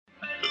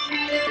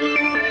You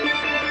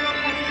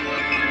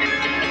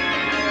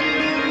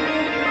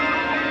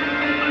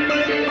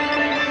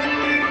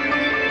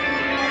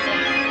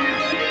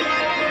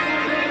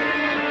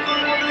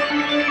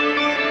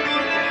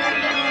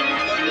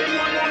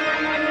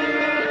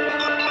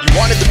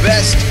wanted the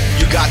best,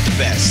 you got the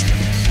best.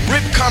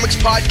 Rip Comics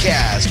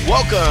Podcast.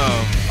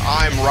 Welcome.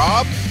 I'm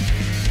Rob.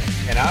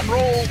 And I'm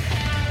Roll.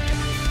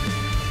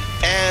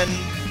 And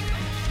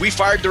we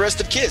fired the rest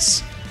of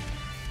KISS.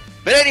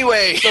 But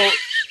anyway. So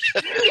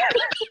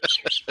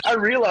I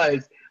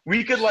realized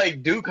we could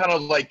do kind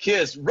of like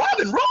KISS. Rob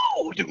and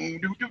Roll.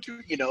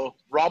 You know,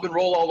 Rob and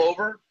Roll all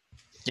over.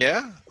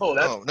 Yeah? Oh,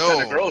 that's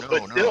kind of gross.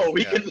 But still,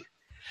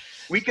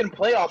 we can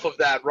play off of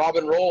that Rob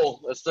and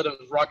Roll instead of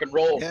rock and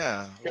roll.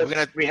 Yeah.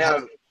 We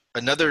have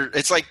another,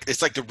 it's like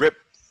the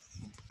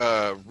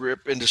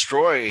Rip and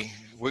Destroy.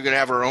 We're going to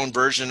have our own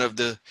version of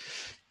the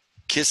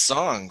KISS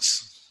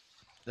songs.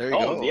 There you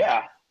go. Oh,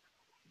 yeah.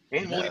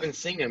 And we'll even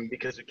sing them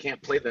because we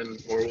can't play them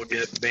or we'll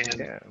get banned.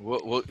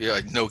 Yeah,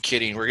 no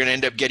kidding. We're going to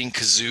end up getting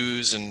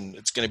kazoos, and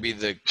it's going to be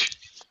the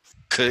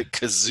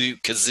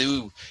kazoo,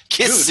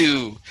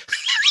 KISSoo.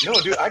 No,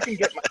 dude, I can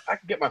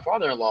get my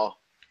father-in-law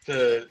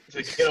to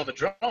get on the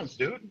drums,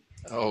 dude.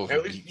 Oh,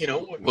 at least, you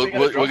know, we're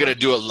going to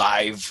do a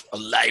live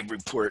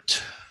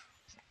report.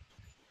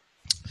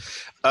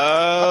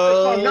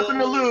 Nothing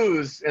to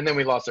lose, and then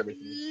we lost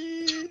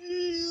everything.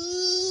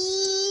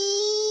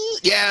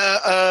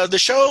 Yeah, the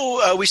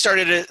show we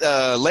started it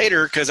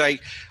later because I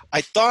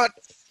thought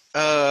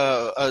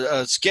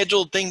a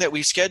scheduled thing that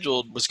we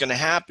scheduled was going to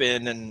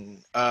happen,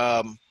 and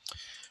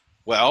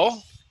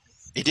well,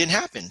 it didn't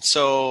happen.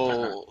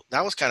 So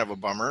that was kind of a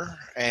bummer.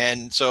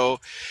 And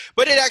so,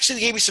 but it actually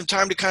gave me some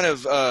time to kind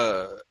of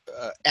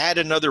add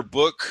another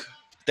book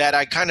that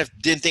I kind of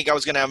didn't think I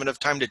was going to have enough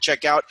time to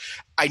check out.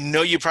 I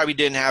know you probably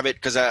didn't have it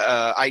because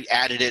I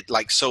added it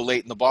like so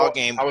late in the ball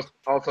game. I was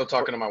also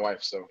talking to my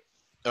wife, so.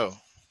 Oh.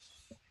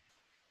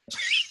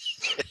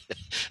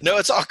 No,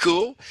 it's all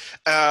cool.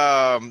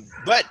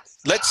 But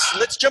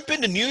let's jump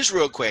into news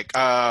real quick.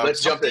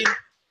 Let's jump in.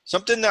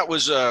 Something that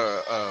was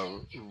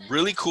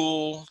really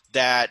cool.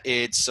 That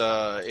it's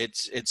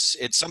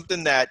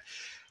something that,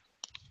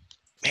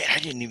 man, I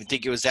didn't even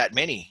think it was that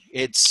many.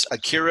 It's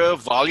Akira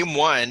Volume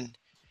 1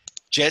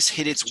 just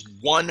hit its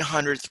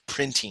 100th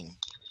printing.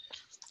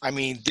 I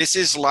mean, this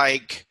is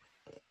like,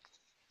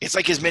 it's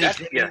like as many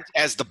printings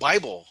as the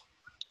Bible.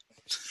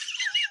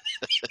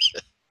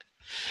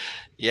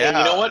 Yeah. And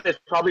you know what? It's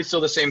probably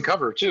still the same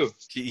cover too.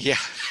 Yeah.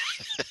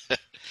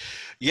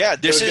 Yeah.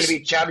 It was going to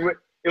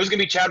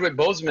be Chadwick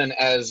Boseman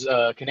as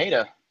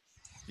Kaneda.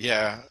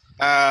 Yeah.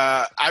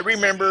 I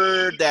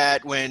remember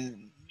that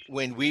when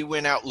we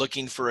went out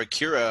looking for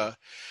Akira,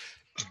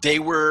 they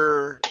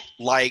were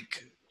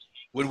like,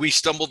 when we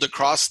stumbled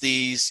across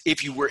these,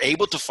 if you were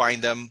able to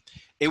find them,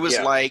 it was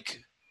like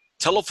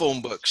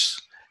telephone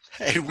books.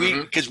 And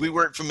because we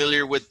weren't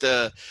familiar with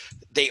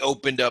they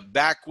opened up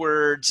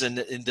backwards and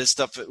this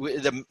stuff,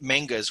 the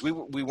mangas. We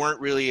weren't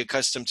really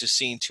accustomed to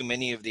seeing too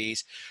many of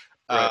these.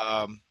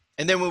 Right.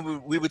 And then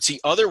when we would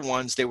see other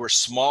ones, they were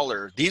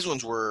smaller. These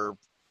ones were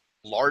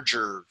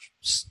larger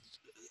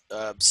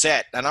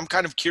set. And I'm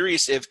kind of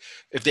curious if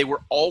they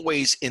were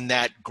always in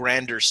that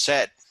grander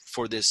set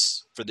for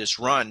this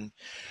run.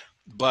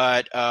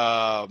 But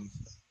I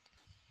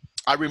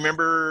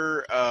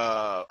remember,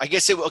 I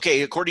guess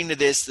according to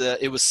this,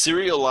 it was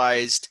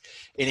serialized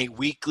in a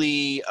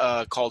weekly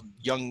called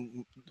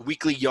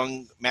Weekly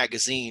Young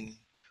magazine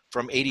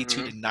from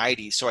 82 to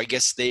 90. So I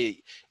guess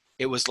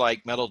it was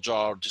like Metal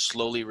Jaw just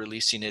slowly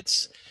releasing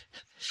its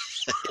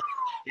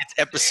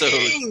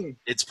episodes,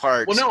 its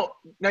parts. Well,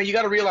 no, you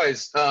got to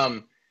realize,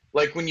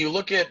 like when you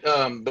look at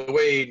the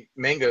way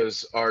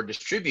mangas are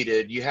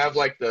distributed, you have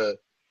like the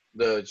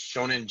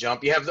Shonen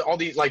Jump. You have all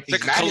these like these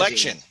magazines.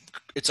 Collection.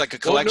 It's like a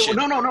collection.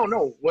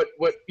 No.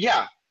 What?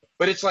 Yeah,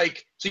 but it's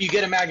like, so you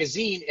get a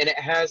magazine and it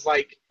has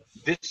like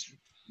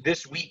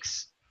this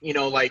week's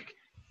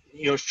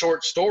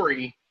short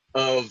story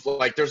of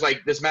like, there's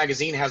like, this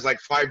magazine has like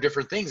 5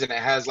 different things, and it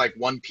has like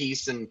One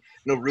Piece and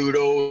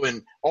Naruto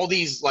and all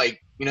these, like,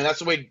 that's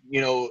the way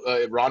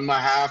Ranma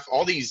half,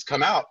 all these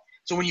come out.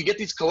 So when you get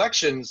these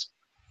collections,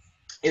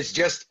 it's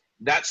just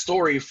that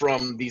story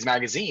from these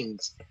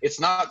magazines. It's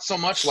not so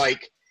much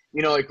like,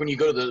 like when you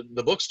go to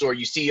the bookstore,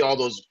 you see all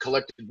those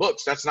collected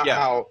books. That's not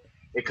how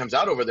it comes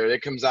out over there.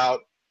 It comes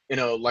out in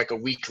like a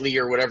weekly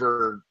or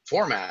whatever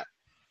format.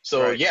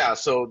 So right.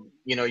 So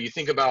you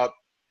think about.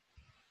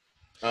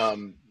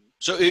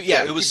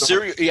 It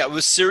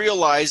was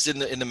serialized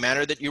in the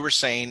manner that you were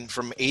saying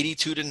from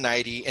 82 to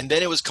 90, and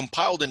then it was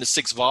compiled into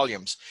 6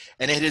 volumes,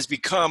 and it has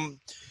become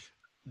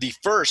the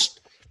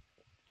first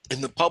in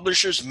the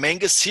publisher's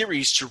manga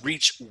series to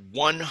reach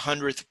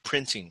 100th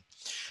printing.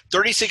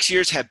 36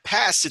 years had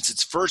passed since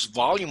its first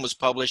volume was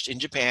published in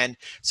Japan,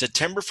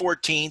 September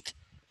 14th,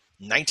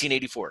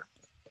 1984.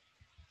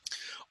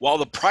 While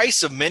the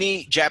price of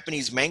many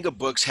Japanese manga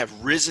books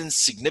have risen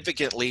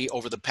significantly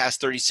over the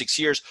past 36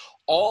 years,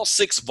 all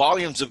 6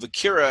 volumes of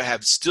Akira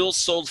have still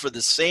sold for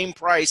the same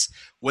price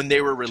when they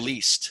were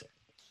released.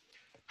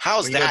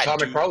 How's Well, that? Tom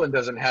Dude? McFarlane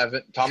doesn't have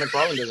it. Tom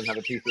McFarlane doesn't have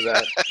a piece of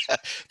that.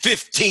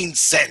 15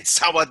 cents.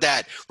 How about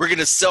that? We're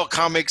gonna sell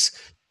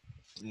comics.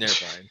 Never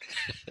mind.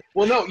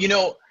 Well, no,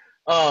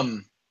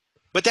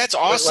 But that's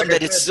but awesome like I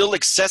that it's said, still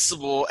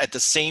accessible at the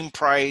same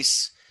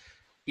price,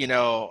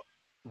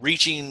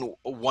 reaching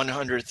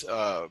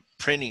 100th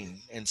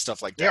printing and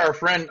stuff like yeah,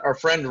 that. our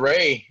friend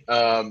Ray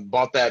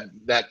bought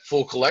that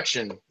full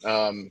collection.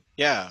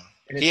 Yeah.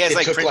 And He has it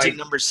like took printing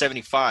number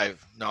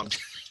 75. No,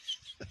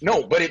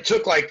 no, but it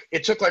took like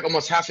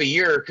almost half a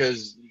year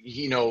because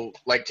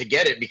like to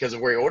get it because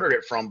of where he ordered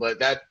it from. But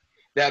that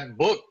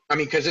book, I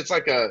mean, because it's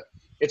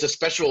a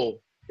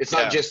special. It's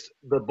not Yeah. just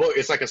the book.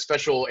 It's like a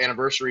special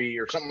anniversary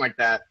or something like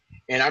that.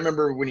 And I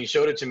remember when he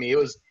showed it to me, it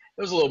was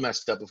a little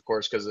messed up, of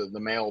course, because of the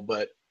mail,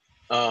 but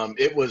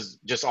it was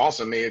just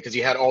awesome because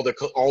he had all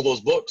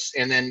those books,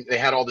 and then they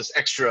had all this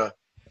extra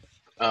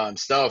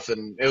stuff.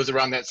 And it was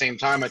around that same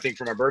time, I think,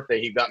 for my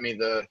birthday, he got me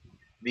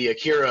the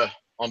Akira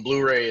on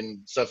Blu-ray and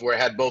stuff, where it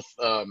had both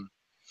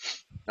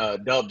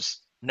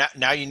dubs.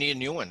 now you need a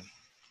new one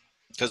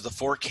because the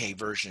 4K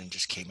version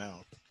just came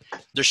out.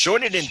 They're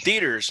showing it in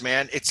theaters,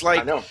 man. It's like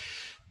I know.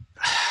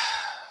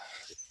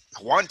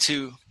 I want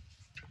to.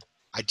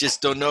 I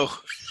just don't know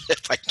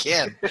if I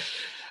can.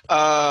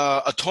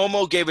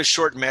 Atomo gave a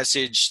short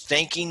message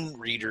thanking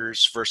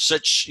readers for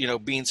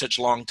being such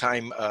long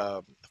time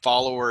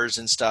followers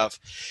and stuff.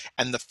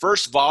 And the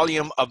first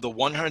volume of the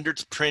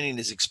 100th printing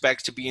is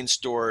expected to be in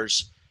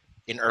stores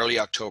in early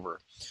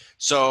October.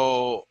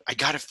 So I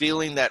got a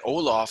feeling that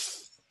Olaf,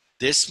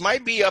 this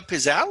might be up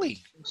his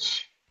alley.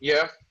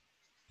 Yeah.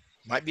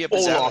 Might be up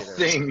his Olaf alley.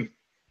 thing.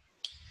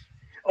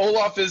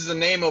 Olaf is the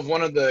name of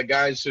one of the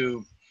guys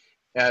who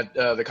at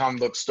the comic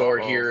book store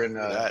here in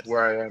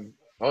where I am.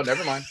 Oh,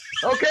 never mind.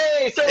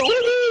 Okay, so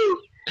woohoo!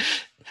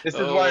 This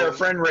is why our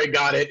friend Ray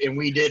got it and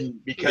we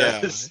didn't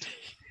because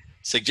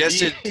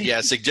suggested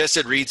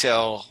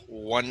retail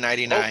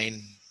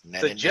 $199.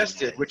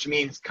 suggested, which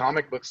means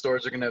comic book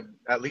stores are gonna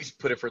at least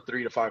put it for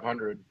 $300 to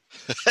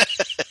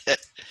 $500.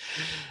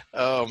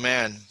 Oh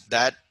man,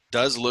 that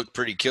does look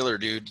pretty killer,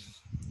 dude.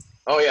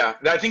 Oh yeah,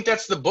 I think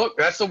that's the book.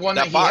 That's the one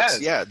that he box,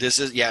 has. yeah. This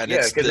is and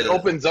because it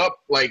opens up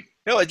like.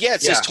 No, it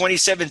says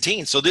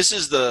 2017. So this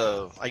is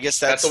I guess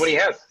that's the one he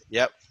has.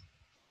 Yep.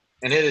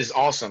 And it is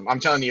awesome. I'm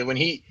telling you, when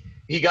he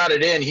got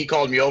it in, he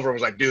called me over and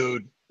was like,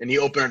 dude, and he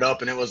opened it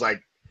up and it was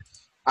like,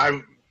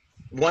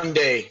 one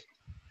day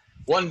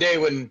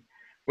when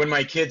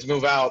my kids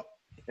move out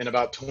in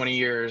about 20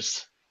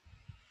 years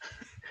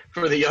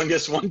for the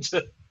youngest one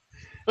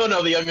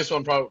the youngest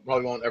one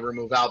probably won't ever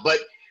move out. But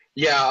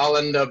yeah, I'll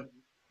end up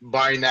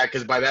buying that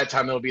because by that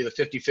time it'll be the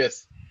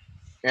 55th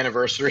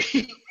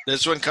anniversary.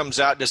 This one comes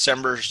out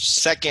December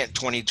 2nd,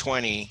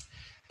 2020.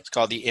 It's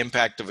called The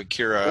Impact of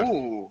Akira.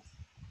 Ooh.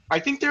 I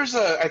think there's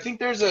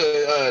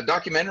a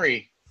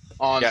documentary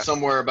on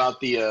somewhere about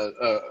the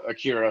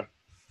Akira,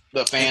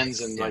 the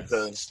fans and like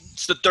the.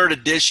 It's the 3rd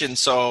edition,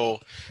 so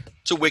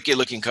it's a wicked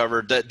looking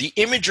cover. The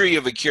imagery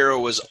of Akira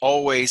was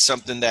always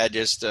something that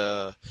just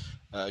got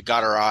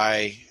our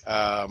eye.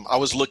 I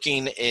was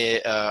looking.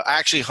 I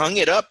actually hung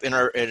it up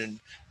in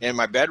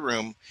my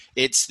bedroom.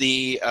 It's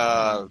the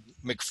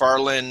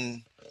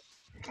McFarlane.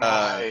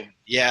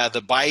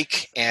 The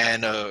bike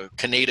and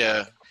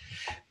Kaneda.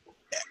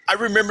 I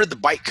remember the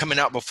bike coming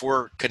out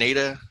before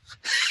Kaneda,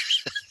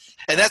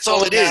 and that's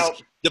all it is.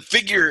 The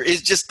figure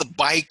is just the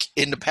bike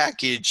in the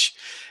package,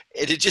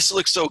 and it just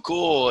looks so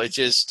cool. It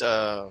just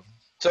So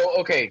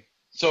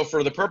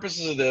for the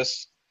purposes of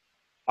this,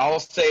 I'll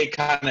say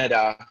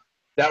Kaneda.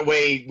 That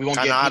way we won't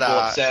get people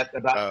upset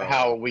about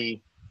how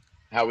we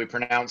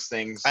pronounce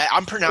things.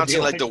 I'm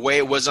pronouncing like the way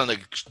it was on the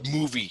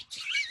movie.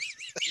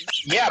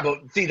 Yeah,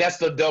 but see, that's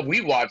the dub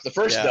we watched. The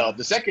first dub.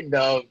 The second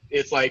dub,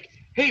 it's like,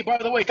 hey, by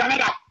the way,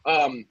 Canada.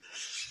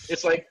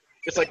 It's like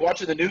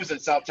watching the news in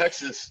South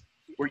Texas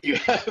where you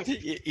have.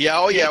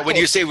 When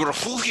you say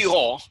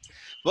refugio,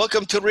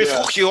 welcome to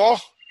refugio.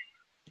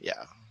 Yeah,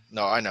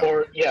 no, I know.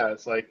 Or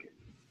it's like,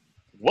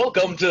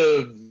 welcome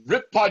to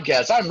RIP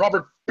Podcast. I'm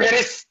Robert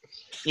Perez.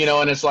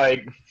 And it's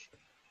like,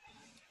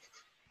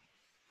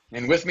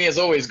 and with me as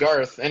always,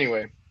 Garth.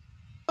 Anyway.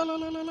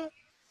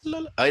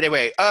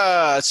 Anyway,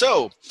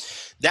 so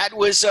that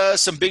was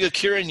some big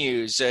Akira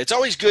news. It's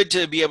always good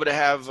to be able to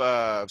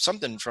have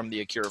something from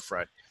the Akira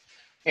front.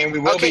 And we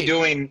will be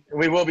doing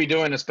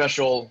a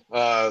special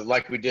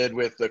like we did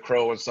with the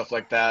Crow and stuff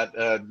like that.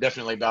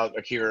 Definitely about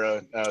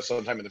Akira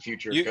sometime in the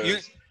future.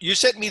 You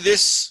sent me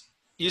this.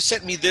 You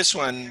sent me this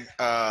one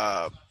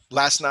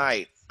last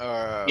night.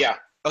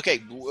 Okay,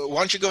 why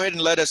don't you go ahead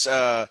and let us.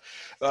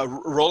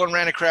 Roland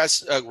ran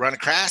across.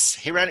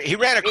 He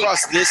ran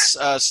across this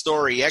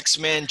story.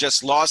 X-Men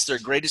just lost their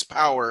greatest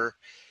power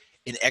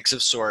in X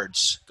of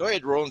Swords. Go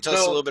ahead, Roland. Tell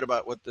us a little bit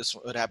about what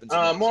happens.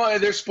 Well,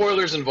 there's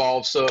spoilers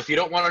involved, so if you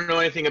don't want to know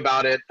anything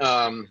about it,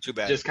 too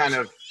bad. Just kind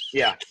of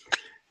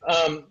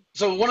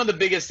So one of the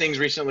biggest things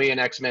recently in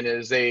X-Men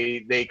is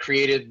they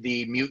created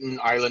the mutant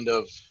island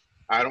of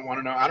I don't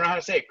know how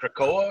to say it.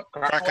 Krakatoa?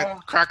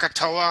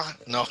 Krakatoa?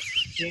 No.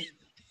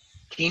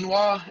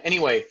 Quinoa.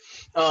 Anyway,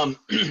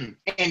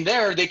 And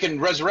there they can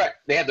resurrect.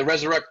 They had the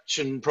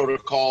resurrection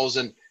protocols,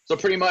 and so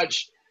pretty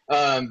much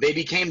they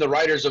became the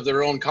writers of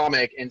their own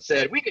comic and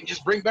said we can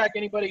just bring back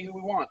anybody who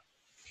we want.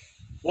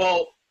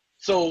 Well,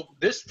 so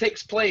this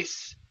takes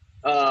place.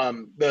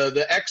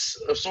 The X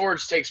of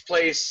Swords takes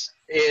place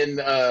in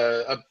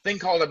a thing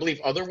called, I believe,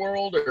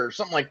 Otherworld or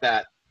something like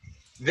that.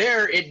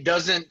 There, it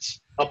doesn't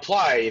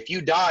apply. If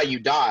you die, you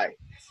die.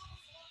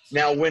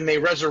 Now, when they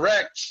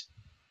resurrect,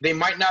 they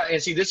might not.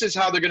 And see, this is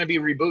how they're going to be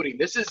rebooting.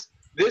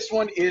 This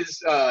one is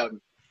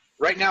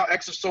right now.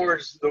 X of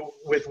Swords,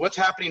 with what's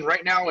happening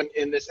right now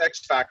in this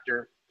X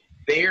Factor,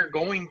 they are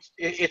going.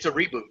 It's a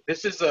reboot.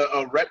 This is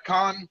a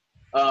retcon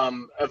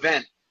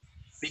event,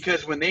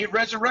 because when they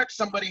resurrect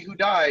somebody who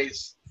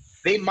dies,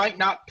 they might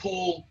not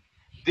pull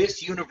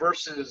this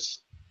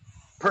universe's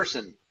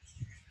person.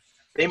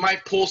 They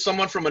might pull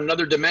someone from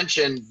another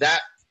dimension.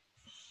 That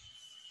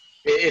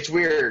it's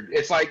weird.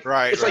 It's like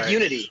like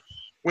Unity.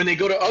 When they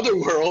go to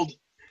Otherworld,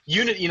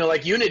 Unity,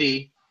 like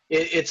Unity,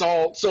 it's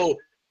all. So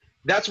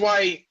that's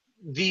why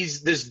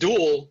this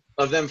duel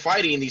of them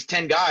fighting these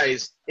 10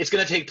 guys, it's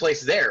going to take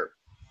place there.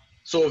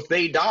 So if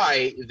they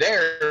die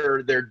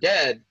there, they're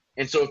dead.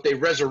 And so if they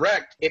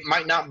resurrect, it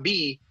might not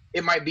be.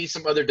 It might be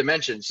some other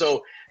dimension.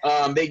 So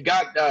they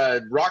got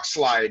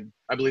Rockslide,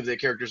 I believe the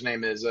character's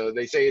name is.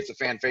 They say it's a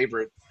fan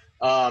favorite.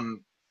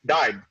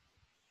 Died,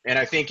 and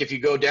I think if you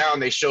go down,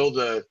 they show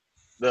the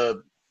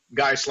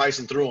guy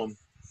slicing through him.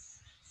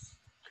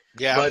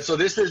 Yeah. But so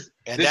that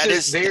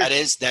is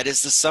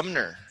the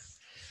Summoner.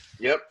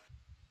 Yep.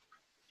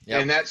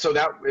 And that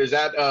is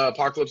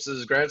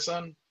Apocalypse's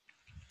grandson.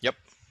 Yep.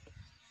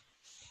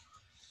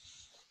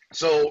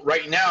 So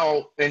right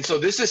now, and so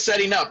this is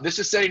setting up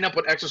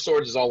what X of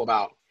Swords is all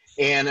about.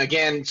 And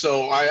again,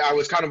 so I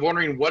was kind of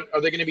wondering what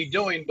are they going to be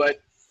doing, but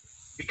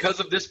because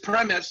of this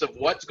premise of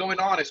what's going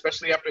on,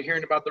 especially after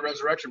hearing about the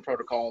resurrection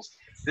protocols,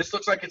 this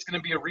looks like it's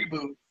going to be a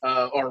reboot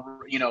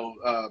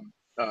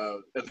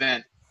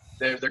event.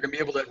 They're going to be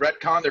able to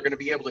retcon. They're going to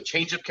be able to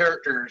change up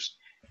characters,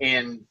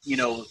 and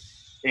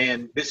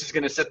and this is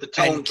going to set the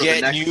tone and for get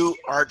the next new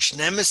arch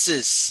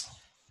nemesis.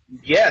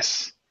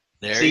 Yes.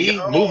 There you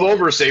go. Move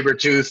over,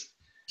 Sabretooth,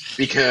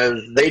 because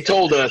they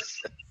told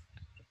us.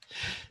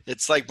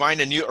 It's like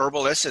buying a new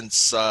herbal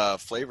essence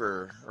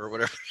flavor or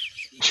whatever.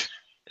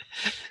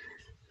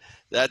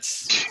 So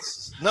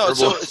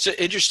it's an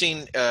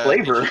interesting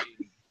flavor.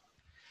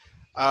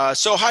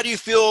 So how do you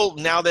feel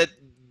now that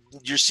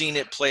you're seeing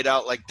it played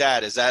out like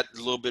that? Is that a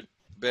little bit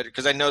better?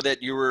 Because I know that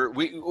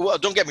well,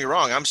 don't get me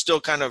wrong. I'm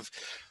still kind of,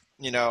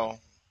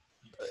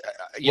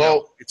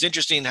 it's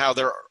interesting how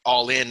they're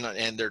all in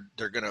and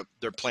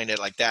they're playing it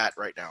like that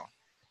right now.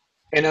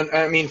 And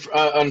I mean,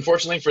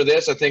 unfortunately for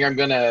this, I think I'm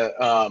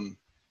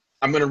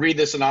gonna read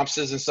the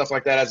synopsis and stuff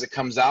like that as it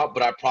comes out,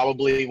 but I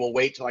probably will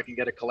wait till I can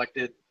get a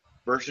collected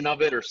version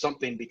of it or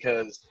something,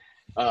 because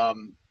we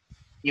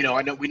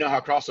know how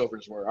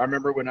crossovers were. I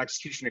remember when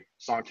Executioner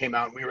song came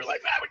out and we were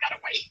like, we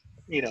gotta wait,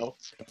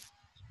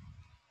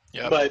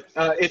 Yeah. But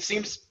it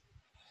seems,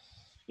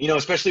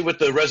 especially with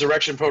the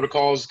resurrection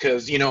protocols,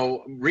 because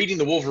reading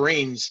the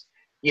Wolverines,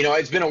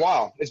 it's been a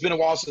while. It's been a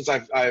while since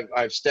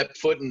I've stepped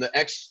foot in the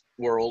X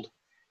world,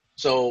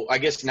 so I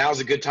guess now's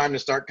a good time to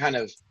start kind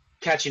of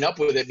catching up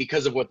with it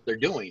because of what they're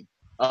doing.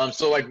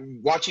 So like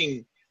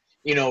watching,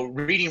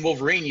 reading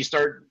Wolverine, you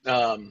start.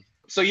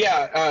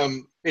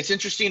 It's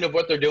interesting of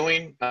what they're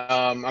doing.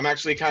 I'm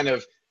actually kind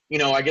of,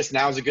 I guess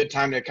now is a good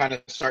time to kind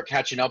of start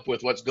catching up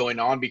with what's going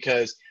on,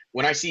 because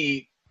when I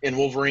see in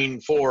Wolverine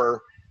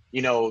 4,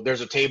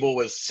 there's a table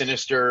with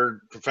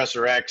Sinister,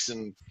 Professor X,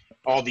 and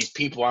all these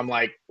people, I'm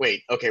like,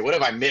 wait, okay, what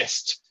have I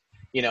missed?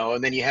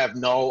 And then you have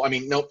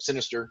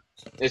Sinister.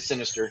 It's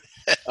Sinister.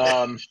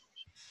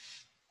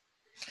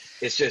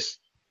 It's just,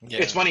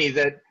 It's funny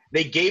that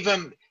they gave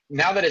him,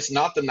 now that it's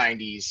not the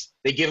 90s,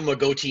 they give him a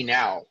goatee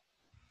now.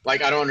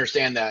 Like, I don't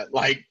understand that.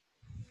 Like,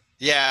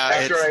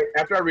 after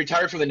I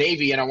retired from the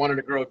Navy and I wanted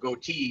to grow a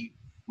goatee,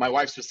 my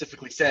wife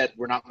specifically said,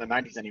 we're not in the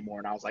 90s anymore.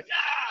 And I was like,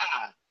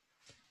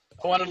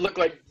 I wanted to look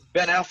like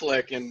Ben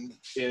Affleck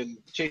in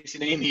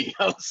Chasing Amy.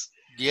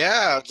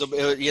 Yeah,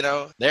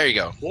 there you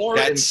go.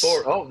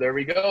 Oh, there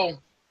we go.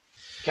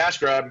 Cash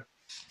grab.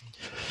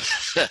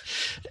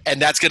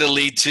 And that's going to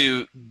lead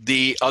to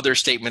the other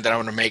statement that I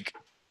want to make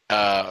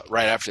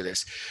right after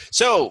this.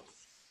 So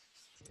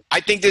I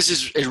think this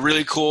is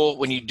really cool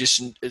when you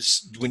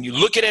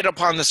look at it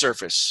upon the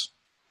surface,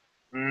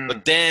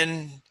 but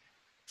then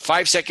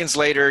 5 seconds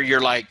later,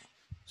 you're like,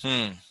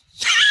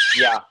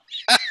 Yeah.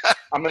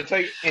 I'm going to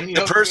tell you. And,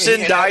 the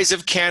person dies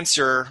of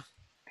cancer.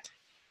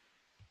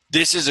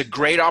 This is a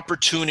great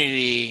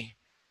opportunity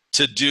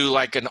to do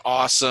like an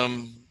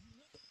awesome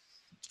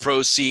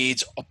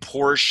proceeds, a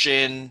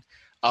portion,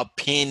 a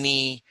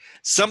penny,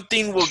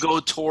 something will go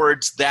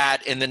towards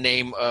that in the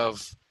name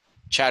of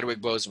Chadwick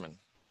Boseman.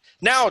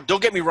 Now,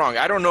 don't get me wrong.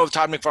 I don't know if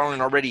Todd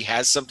McFarlane already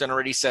has something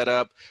already set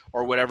up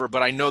or whatever,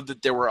 but I know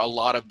that there were a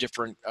lot of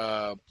different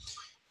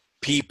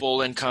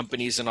people and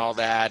companies and all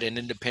that and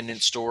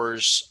independent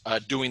stores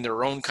doing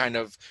their own kind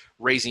of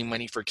raising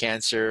money for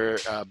cancer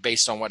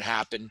based on what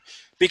happened,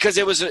 because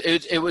it was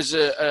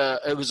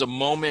a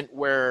moment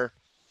where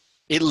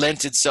it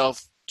lent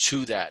itself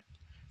to that,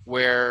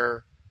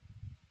 where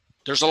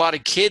there's a lot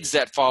of kids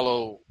that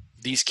follow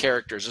these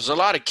characters. There's a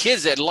lot of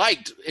kids that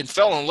liked and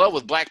fell in love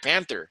with Black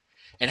Panther.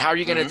 And how are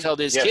you going to tell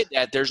this kid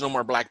that there's no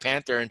more Black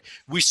Panther? And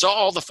we saw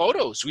all the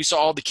photos. We saw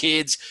all the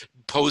kids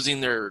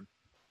posing their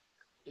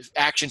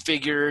action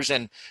figures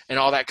and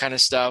all that kind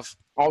of stuff.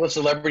 All the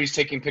celebrities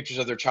taking pictures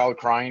of their child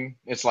crying.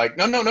 It's like,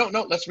 no.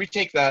 Let's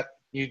retake that.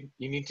 You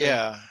need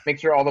to make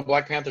sure all the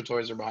Black Panther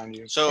toys are behind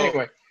you. So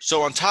anyway,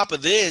 so on top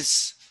of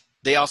this,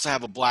 they also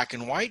have a black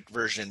and white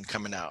version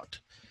coming out.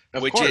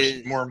 Of which course,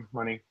 is more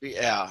money.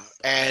 Yeah,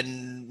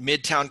 and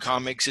Midtown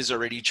Comics is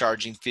already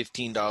charging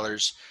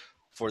 $15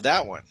 for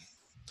that one.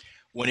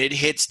 When it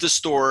hits the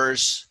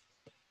stores,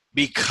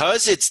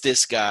 because it's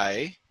this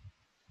guy,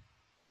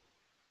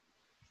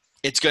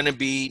 it's going to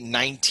be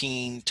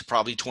 $19 to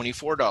probably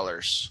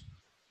 $24.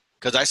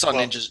 Because I saw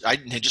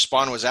Ninja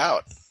Spawn was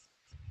out.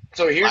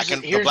 So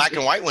the black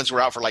and white ones were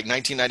out for like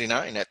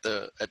 $19.99 at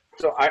the.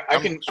 So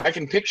I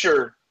can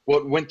picture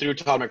what went through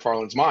Todd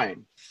McFarlane's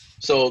mind.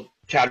 So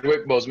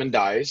Chadwick Boseman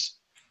dies.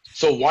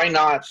 So why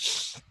not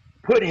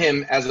put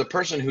him as the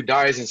person who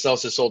dies and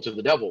sells his soul to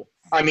the devil?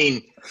 I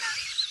mean,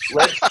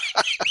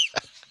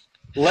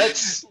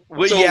 let's.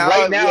 Well, so yeah,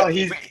 right now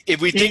if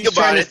we think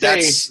about it,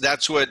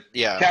 that's what.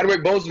 Yeah.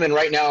 Chadwick Boseman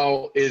right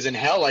now is in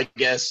hell, I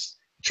guess,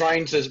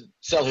 trying to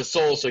sell his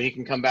soul so he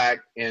can come back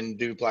and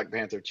do Black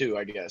Panther 2,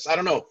 I guess. I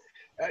don't know.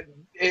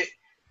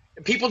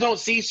 People don't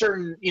see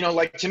certain,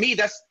 like, to me,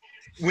 that's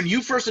when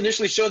you first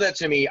initially showed that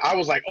to me, I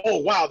was like, oh,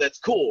 wow, that's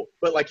cool.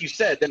 But like you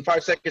said, then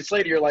 5 seconds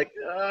later, you're like,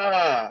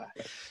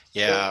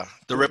 Yeah,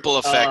 the ripple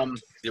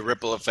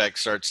effect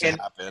starts to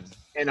happen.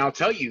 And I'll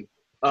tell you,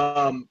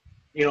 a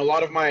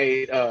lot of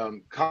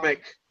my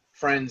comic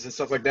friends and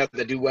stuff like that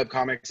do web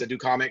comics, that do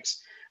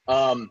comics,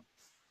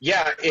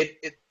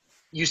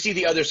 you see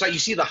the other side. You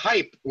see the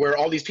hype where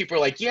all these people are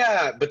like,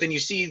 yeah, but then you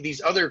see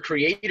these other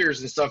creators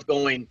and stuff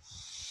going,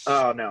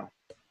 oh,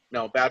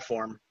 no, bad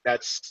form.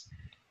 That's,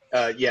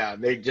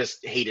 they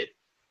just hate it.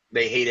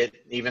 They hate it,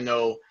 even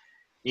though,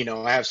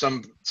 I have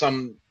some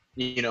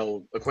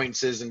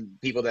acquaintances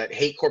and people that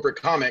hate corporate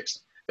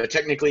comics, but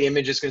technically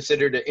Image is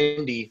considered an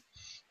indie.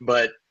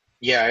 But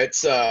yeah,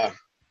 it's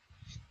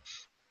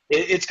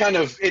kind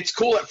of, it's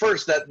cool at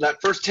first, that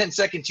first 10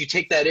 seconds you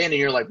take that in and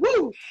you're like,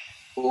 woo!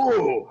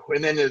 Ooh,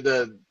 and then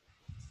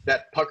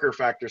that pucker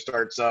factor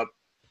starts up.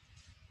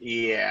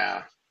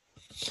 Yeah,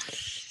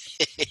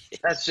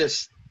 that's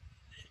just.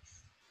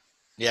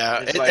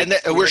 Yeah,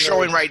 we're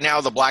showing right now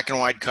the black and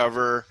white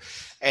cover,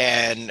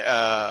 and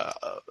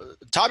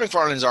Todd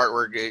McFarlane's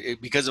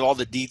artwork, because of all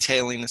the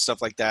detailing and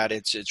stuff like that,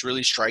 it's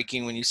really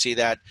striking when you see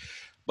that.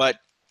 But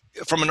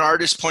from an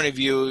artist's point of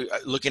view,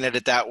 looking at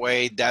it that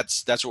way,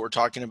 that's what we're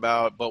talking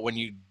about. But when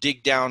you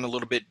dig down a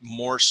little bit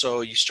more,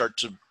 so you start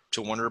to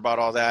wonder about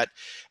all that.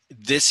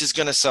 This is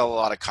going to sell a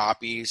lot of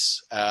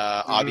copies.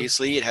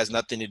 Obviously, it has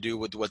nothing to do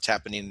with what's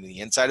happening in the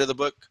inside of the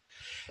book.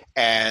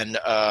 And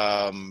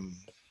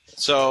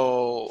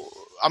so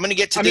I'm going to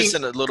get to this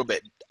in a little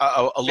bit,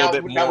 a little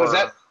bit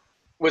more.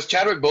 Was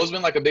Chadwick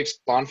Boseman like a big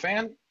Spawn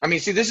fan? I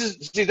mean,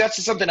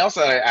 that's something else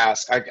that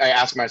I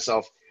ask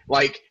myself.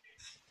 Like,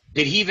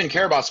 did he even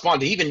care about Spawn?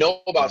 Did he even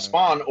know about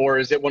Spawn, or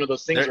is it one of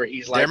those things where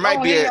he's like,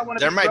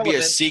 there might be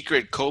a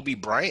secret Kobe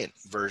Bryant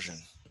version?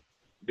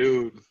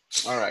 Dude,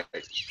 all right.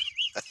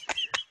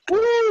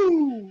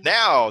 Woo!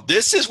 Now,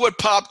 this is what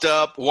popped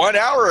up 1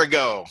 hour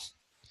ago.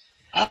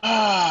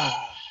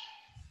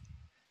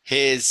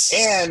 His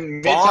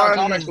and Midtown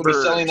Comics will be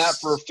selling that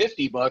for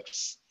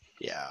 $50.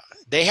 Yeah,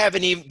 they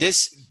haven't even.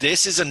 This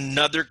is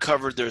another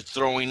cover they're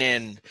throwing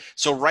in.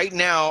 So right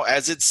now,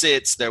 as it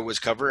sits, there was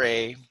cover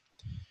A,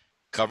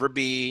 cover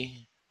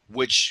B,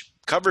 which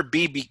cover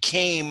B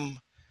became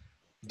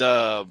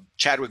the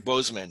Chadwick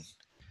Boseman.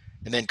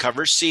 And then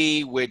cover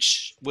C,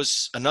 which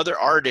was another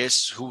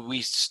artist who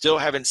we still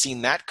haven't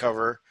seen that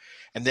cover.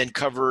 And then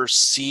cover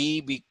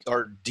C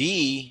or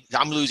D,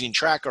 I'm losing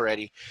track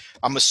already.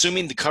 I'm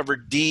assuming the cover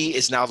D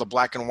is now the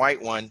black and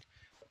white one.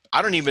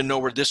 I don't even know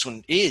where this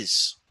one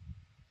is.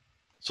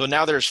 So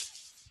now there's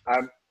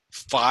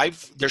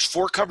 5. There's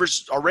 4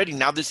 covers already.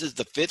 Now this is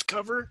the 5th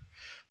cover.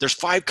 There's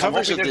 5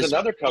 covers of this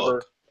another cover.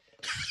 book.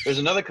 There's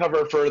another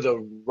cover for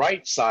the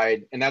right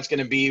side, and that's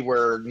going to be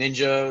where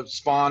Ninja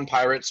Spawn,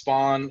 Pirate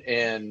Spawn,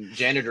 and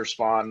Janitor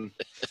Spawn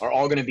are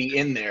all going to be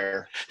in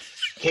there.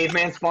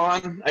 Caveman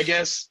Spawn, I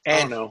guess.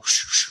 I don't know.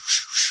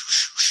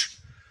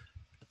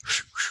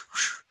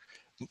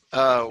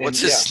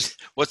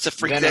 What's the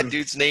freak Venom. That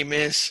dude's name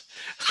is?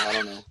 I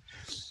don't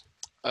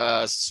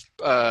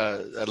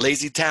know.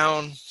 Lazy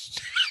Town.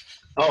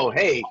 Oh,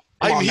 hey.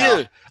 I'm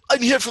here.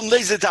 I'm here from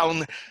Lazy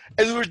Town,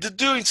 and we're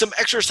doing some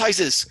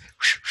exercises.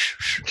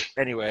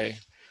 Anyway,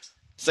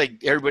 it's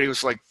like everybody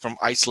was like from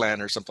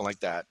Iceland or something like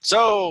that.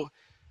 So,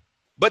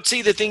 but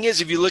see, the thing is,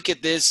 if you look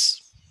at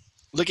this,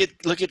 look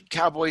at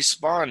Cowboy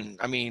Spawn.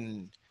 I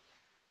mean,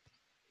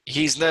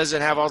 he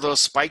doesn't have all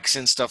those spikes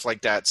and stuff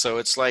like that. So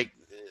it's like,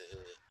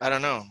 I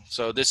don't know.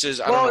 So this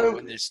is, I don't Well, know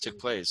when this took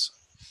place.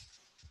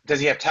 does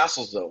he have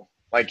tassels though?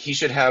 Like he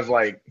should have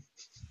like,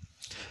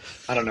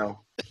 I don't know.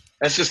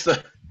 That's just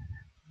the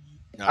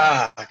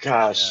No.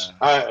 gosh.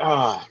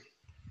 Yeah.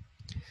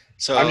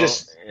 So I'm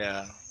just.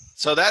 yeah.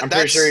 So I'm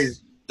pretty sure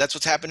he's. that's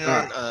what's happening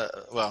on.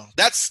 Well,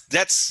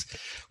 that's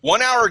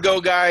 1 hour ago,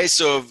 guys.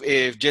 So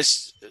if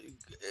just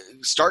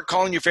start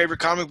calling your favorite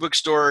comic book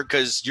store,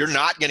 because you're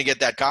not going to get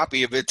that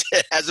copy if it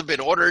hasn't been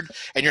ordered,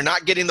 and you're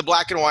not getting the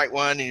black and white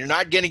one, and you're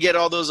not going to get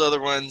all those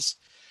other ones.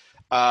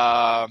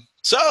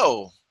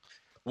 So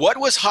what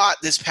was hot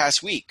this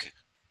past week?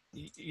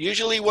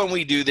 Usually when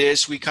we do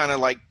this, we kind of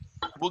like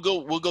we'll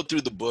go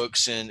through the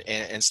books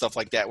and stuff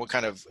like that. We'll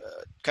kind of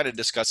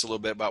discuss a little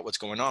bit about what's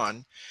going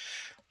on.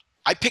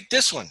 I picked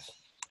this one,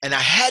 and I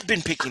had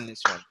been picking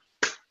this one,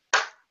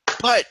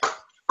 but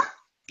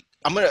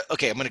I'm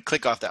gonna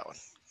click off that one.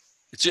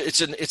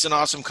 It's an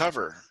awesome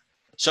cover.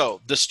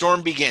 So the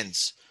storm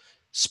begins.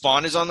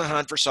 Spawn is on the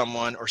hunt for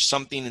someone or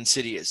something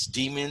insidious.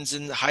 Demons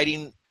and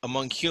hiding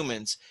among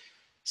humans.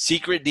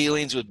 Secret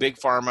dealings with Big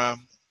Pharma.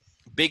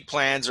 Big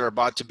plans are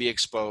about to be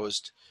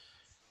exposed.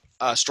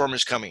 Storm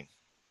is coming.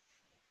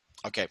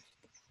 Okay.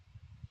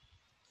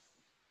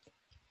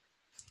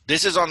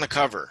 This is on the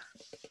cover.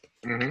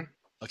 Mm-hmm.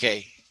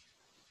 Okay.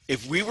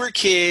 If we were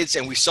kids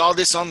and we saw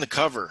this on the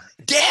cover,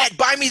 Dad,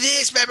 buy me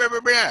this, blah, blah,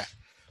 blah, blah.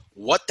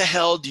 What the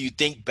hell do you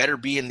think better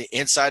be in the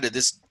inside of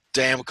this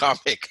damn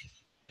comic?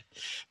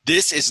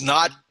 This is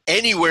not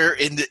anywhere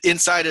in the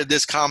inside of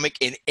this comic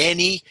in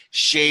any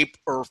shape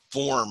or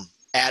form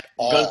at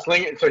all.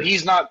 Gunslinger. So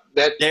he's not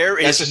that. There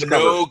is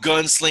no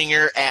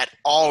gunslinger at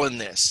all in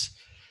this.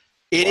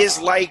 It is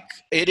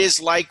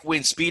like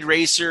when Speed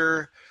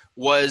Racer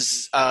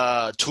was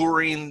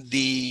touring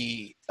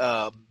the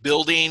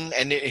building,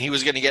 and he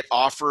was going to get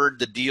offered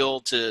the deal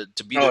to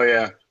be.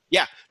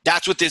 Yeah.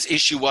 That's what this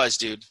issue was,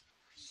 dude.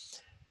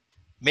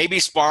 Maybe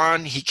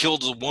Spawn, he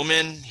kills a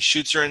woman, he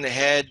shoots her in the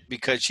head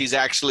because she's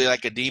actually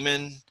like a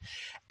demon.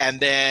 And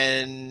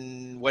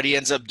then what he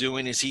ends up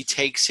doing is he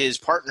takes his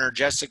partner,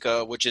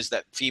 Jessica, which is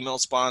that female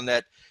Spawn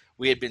that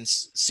we had been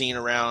seeing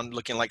around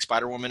looking like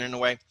Spider-Woman in a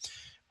way.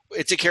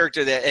 It's a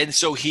character that, and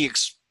so he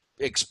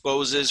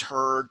exposes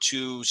her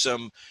to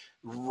some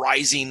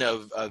rising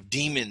of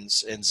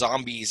demons and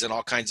zombies and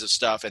all kinds of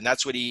stuff. And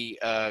that's what he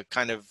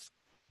kind of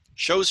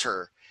shows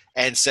her.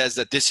 And says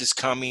that this is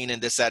coming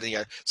and this, that, and the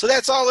other. So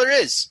that's all there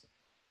is.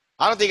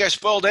 I don't think I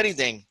spoiled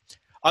anything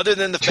other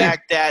than the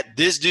fact that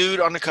this dude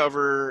on the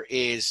cover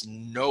is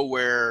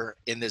nowhere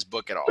in this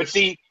book at all. But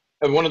see,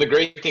 one of the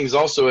great things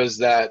also is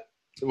that,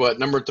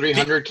 number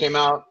 300 came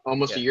out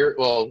almost a year.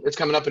 Well, it's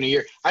coming up in a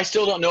year. I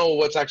still don't know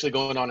what's actually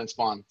going on in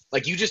Spawn.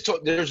 Like you just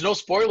told, there's no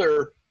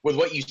spoiler with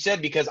what you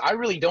said because I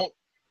really don't.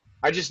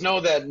 I just know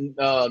that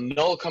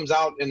Null comes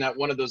out in that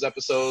one of those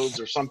episodes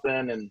or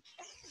something and.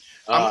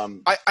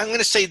 I'm going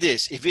to say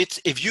this: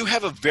 if you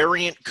have a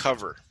variant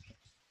cover,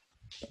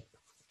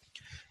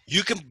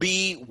 you can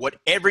be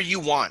whatever you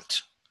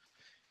want.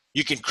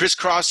 You can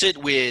crisscross it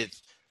with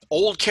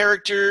old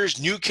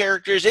characters, new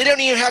characters. They don't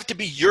even have to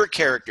be your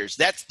characters.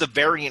 That's the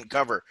variant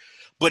cover.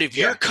 But if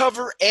your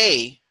cover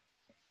A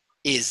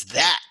is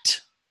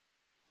that,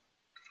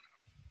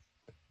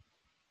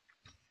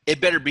 it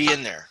better be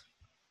in there.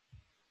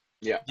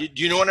 Yeah. Do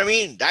you know what I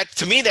mean? That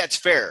to me, that's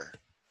fair.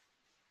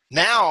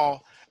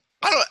 Now.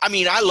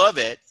 I love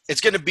it.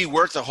 It's going to be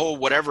worth a whole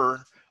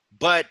whatever.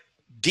 But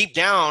deep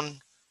down,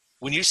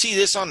 when you see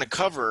this on the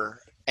cover,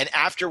 and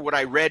after what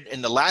I read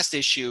in the last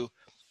issue,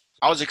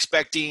 I was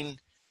expecting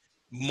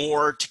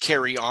more to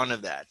carry on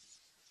of that.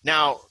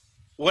 Now,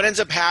 what ends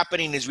up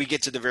happening is we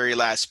get to the very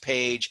last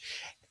page,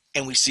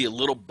 and we see a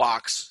little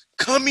box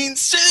coming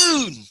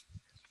soon.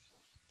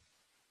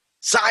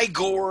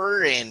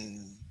 Cygor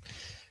and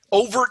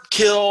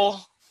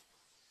Overkill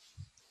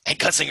and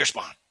Gunslinger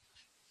Spawn.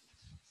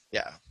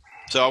 Yeah.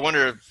 So I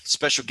wonder if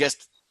special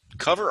guest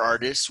cover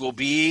artist will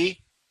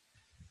be.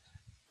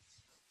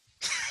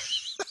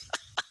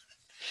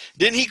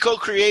 Didn't he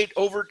co-create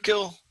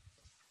Overkill,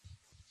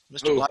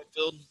 Mr.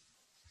 Blyfield?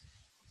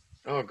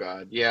 Oh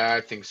God, yeah,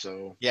 I think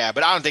so. Yeah,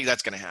 but I don't think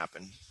that's going to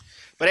happen.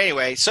 But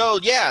anyway, so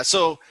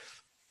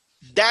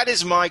that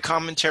is my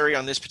commentary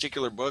on this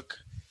particular book.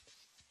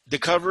 The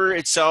cover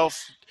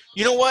itself,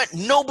 you know what?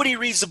 Nobody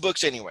reads the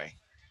books anyway.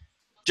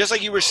 Just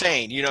like you were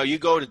saying, you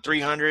go to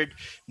 300,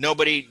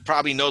 nobody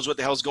probably knows what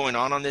the hell's going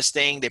on this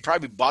thing. They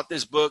probably bought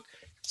this book,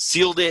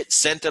 sealed it,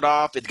 sent it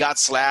off. It got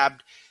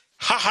slabbed.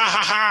 Ha, ha,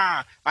 ha,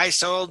 ha. I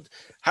sold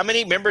 – how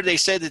many? Remember they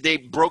said that they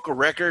broke a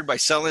record by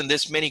selling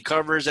this many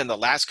covers and the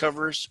last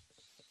covers?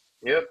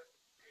 Yep.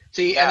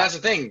 See, and that's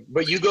the thing.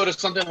 But you go to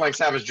something like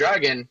Savage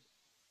Dragon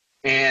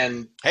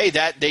and – Hey,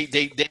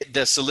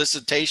 the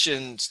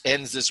solicitation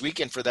ends this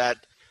weekend for that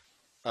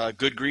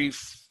Good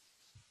Grief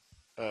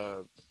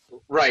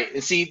right.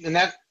 And see, and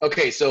that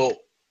okay. So,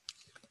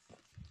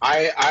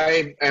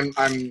 I'm.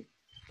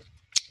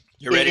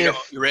 You ready to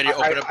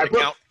open up an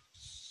account?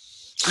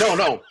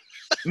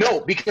 No,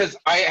 because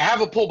I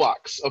have a pull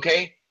box.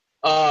 Okay.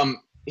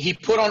 He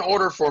put on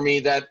order for me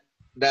that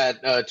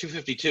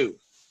 252.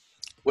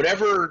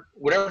 whatever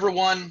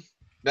one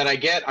that I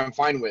get, I'm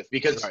fine with,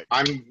 because Right.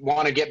 I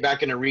want to get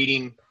back into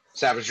reading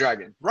Savage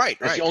Dragon. Right.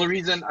 That's the only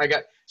reason I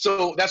got.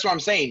 So that's what I'm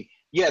saying.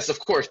 Yes, of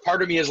course.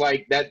 Part of me is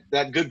like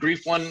that Good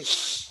Grief one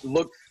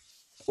looked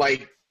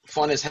like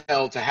fun as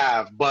hell to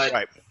have, but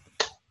Right.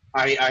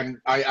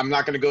 I'm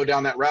not going to go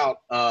down that route.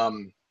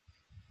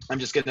 I'm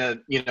just gonna,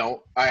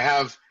 I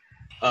have.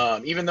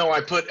 Even though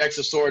I put X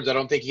of Swords, I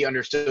don't think he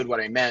understood what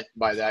I meant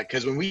by that.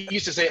 Because when we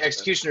used to say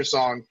Executioner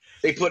song,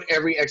 they put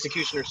every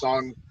Executioner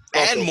song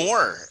And crossover.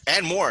 more.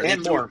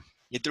 And more.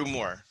 You threw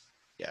more.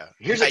 Yeah.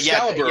 Here's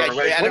Excalibur,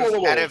 right?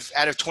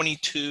 Out of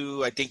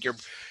 22, I think you're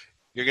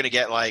gonna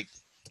get like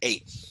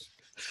 8.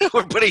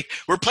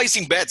 We're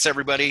placing bets,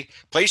 everybody.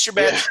 Place your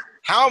bets. Yeah.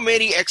 How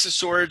many X of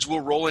Swords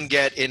will Roland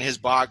get in his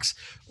box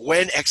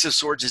when X of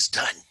Swords is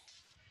done?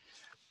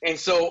 And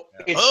so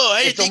it's,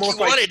 I didn't it's think you almost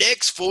like, wanted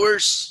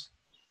X-Force.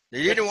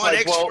 You didn't want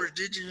like, well, X-Force,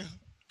 did you?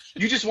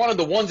 you just wanted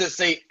the ones that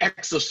say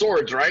X of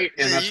Swords, right?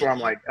 And that's where I'm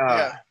like,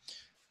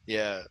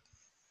 Yeah.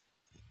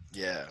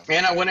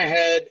 And I went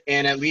ahead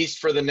and at least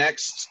for the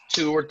next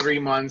 2 or 3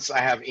 months, I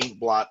have ink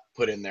blot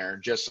put in there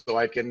just so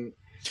I can.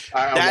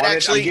 I'm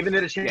giving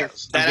it a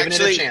chance.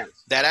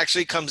 That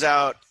actually comes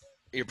out.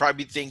 You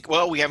probably think,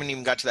 well, we haven't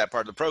even got to that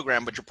part of the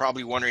program, but you're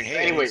probably wondering, hey,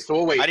 anyway, so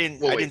we'll wait. I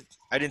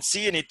didn't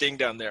see anything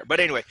down there. But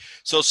anyway,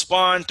 so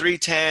Spawn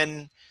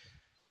 310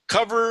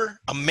 cover,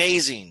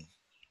 amazing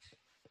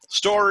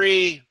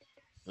story.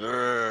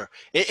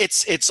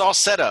 It's all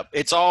set up.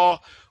 It's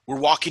all, we're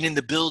walking in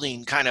the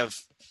building, kind of,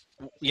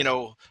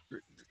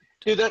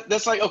 Dude,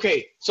 that's like,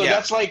 okay, so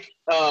Yeah.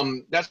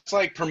 that's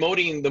like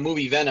promoting the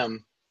movie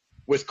Venom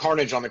with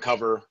Carnage on the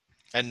cover,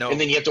 and and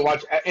then you have to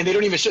watch, and they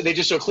don't even show, they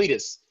just show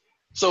Cletus.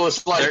 So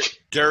it's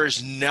like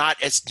there's not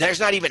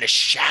even a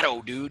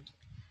shadow, dude.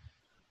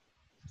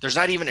 There's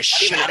not even a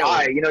shadow.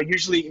 eye.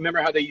 Usually,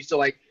 remember how they used to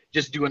like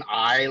just do an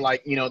eye,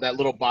 like that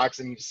little box,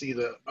 and you see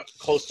the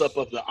close up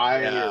of the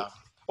eye. Yeah.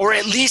 Or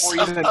at least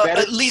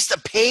at least a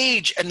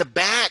page in the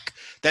back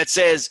that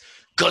says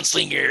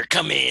 "Gunslinger,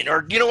 come in,"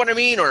 or you know what I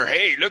mean? Or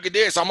hey, look at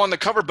this, I'm on the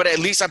cover, but at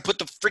least I put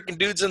the freaking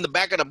dudes in the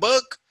back of the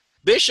book.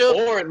 Bishop,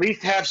 or at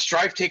least have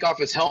Strife take off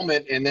his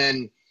helmet and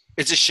then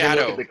it's a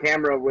shadow. Look at the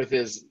camera with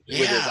his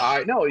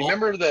eye. No,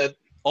 remember the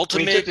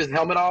Ultimate, when he took his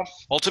helmet off?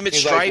 Ultimate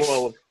Strife. Like,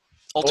 well,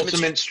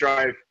 Ultimate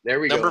Strife.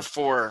 There we go. Number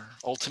 4,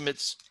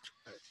 Ultimate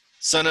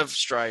Son of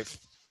Strife.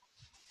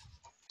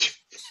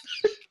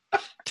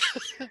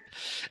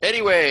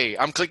 Anyway,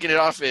 I'm clicking it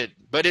off it,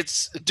 but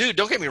dude,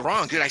 don't get me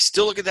wrong, dude. I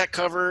still look at that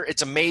cover.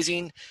 It's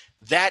amazing.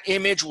 That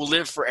image will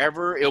live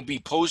forever. It'll be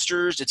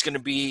posters. It's going to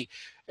be,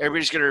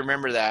 everybody's going to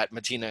remember that,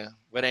 Matina.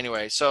 But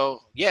anyway,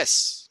 so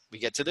yes, we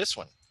get to this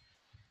one.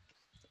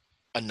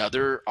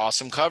 Another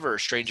awesome cover,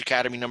 Strange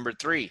Academy number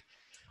 3.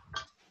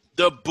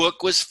 The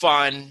book was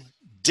fun,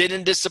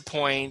 didn't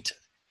disappoint,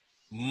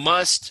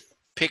 must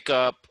pick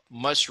up,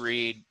 must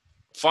read,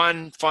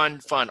 fun,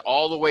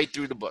 all the way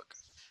through the book.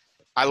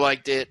 I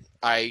liked it.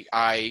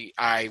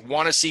 I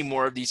want to see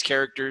more of these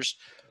characters.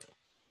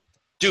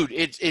 Dude,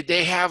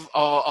 they have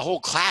a whole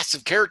class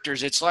of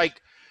characters. It's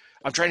like,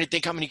 I'm trying to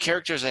think how many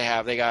characters they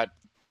have. They got,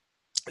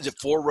 is it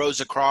 4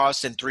 rows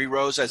across and 3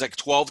 rows? That's like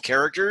 12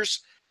 characters.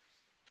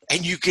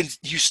 And you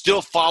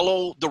still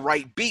follow the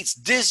right beats.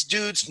 These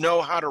dudes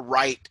know how to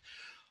write.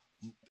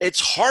 It's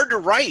hard to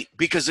write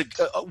because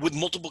with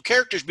multiple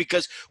characters,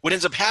 because what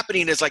ends up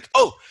happening is like,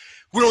 oh,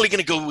 we're only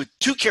going to go with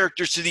 2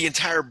 characters to the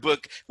entire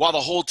book while the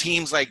whole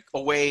team's like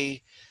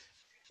away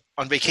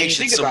on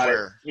vacation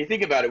somewhere. You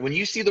think about it. When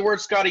you see the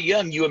word Scotty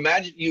Young, you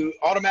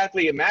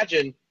automatically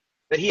imagine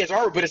that he has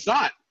art, but it's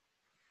not.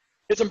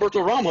 It's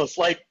Humberto Ramos,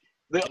 like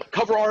the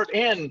cover art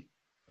and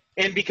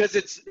because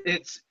it's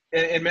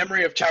in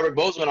memory of Chadwick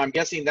Boseman. I'm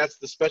guessing that's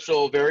the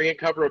special variant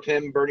cover of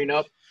him burning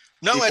up.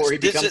 No,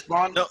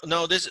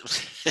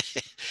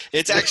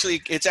 it's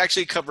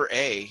actually cover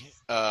A.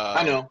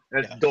 I know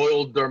that's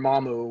Doyle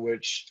Dormammu,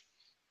 which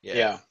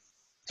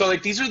So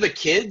like these are the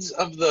kids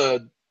of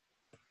the.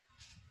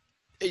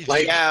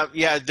 Like,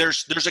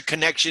 there's a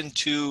connection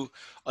to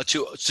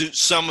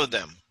some of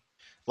them.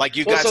 Like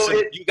you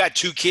got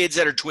 2 kids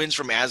that are twins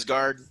from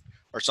Asgard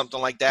or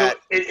something like that. So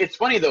it's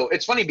funny though.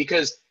 It's funny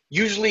because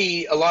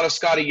usually a lot of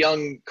Scotty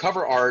Young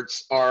cover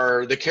arts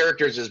are the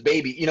characters as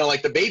baby,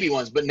 like the baby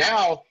ones. But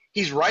now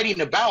he's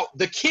writing about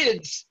the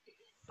kids.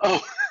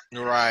 Oh,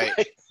 right.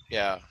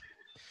 Yeah.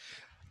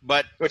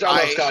 But which I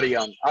love Scotty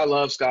Young. I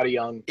love Scotty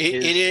Young.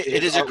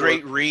 It is a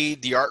great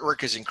read. The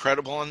artwork is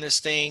incredible on this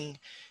thing.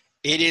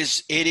 It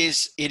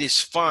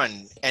is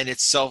fun and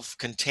it's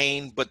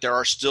self-contained, but there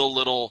are still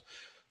little.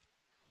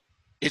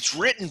 It's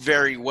written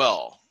very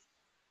well.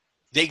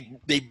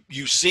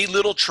 You see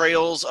little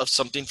trails of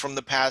something from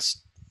the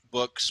past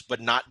books, but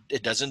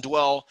it doesn't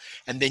dwell.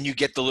 And then you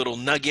get the little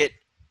nugget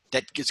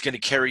that is going to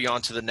carry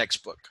on to the next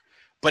book.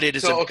 But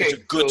it's a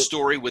good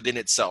story within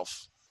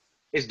itself.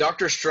 Is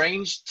Doctor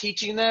Strange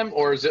teaching them,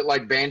 or is it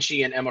like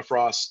Banshee and Emma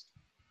Frost?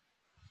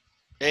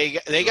 They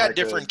got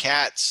different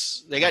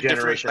cats. They got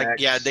different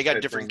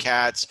different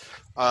cats.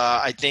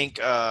 I think.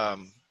 For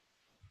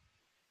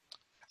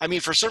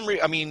some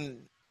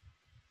reason,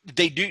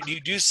 they do. You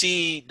do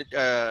see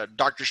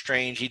Doctor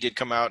Strange. He did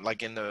come out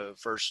like in the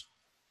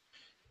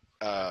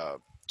uh,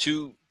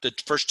 the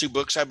first two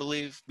books, I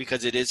believe,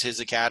 because it is his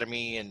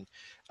academy, and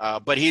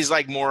but he's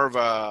like more of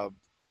a,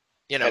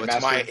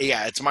 Headmaster.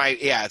 it's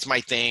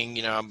my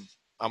thing.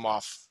 I'm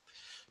off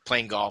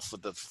playing golf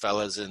with the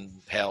fellas in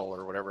hell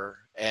or whatever,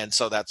 and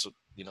so that's what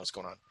what's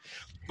going on.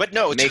 But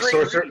no, it's Make a great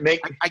sorcerer read. make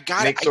I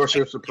got it. make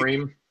sorcerer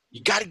supreme.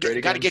 You got to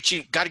Great get again.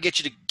 you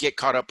to get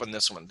caught up on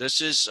this one.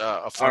 This is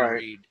a fun All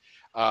right. read.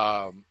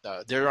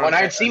 They're When on.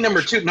 I had seen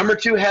number two, number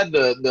two had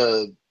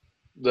the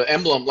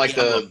emblem, like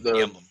The the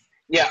emblem.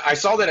 yeah. I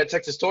saw that at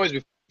Texas Toys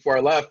before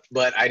I left,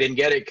 but I didn't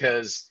get it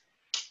because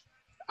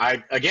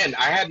I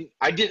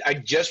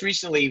just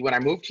recently, when I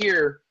moved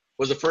here,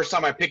 was the first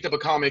time I picked up a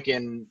comic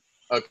in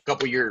a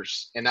couple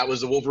years, and that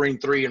was the Wolverine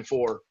 3 and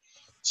 4.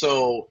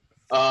 So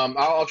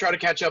I'll try to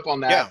catch up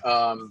on that.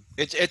 Yeah.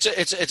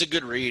 It's a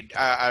good read.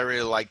 I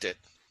really liked it.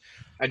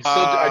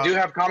 I do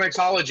have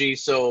Comixology,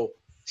 so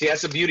see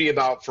that's the beauty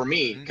about for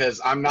me,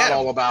 because I'm not Yeah.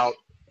 all about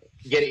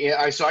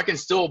getting so I can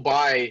still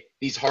buy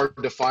these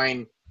hard to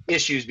find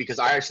issues because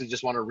I actually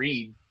just want to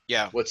read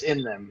Yeah. what's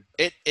in them.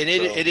 It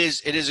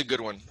is a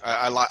good one.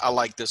 I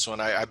like this one.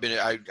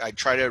 I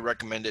try to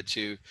recommend it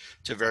to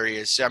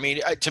various. I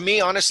mean, to me,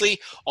 honestly,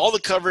 all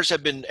the covers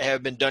have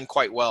been done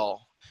quite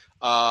well.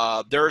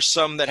 There are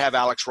some that have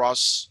Alex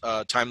Ross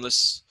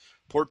timeless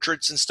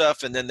portraits and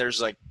stuff, and then there's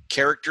like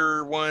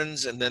character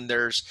ones, and then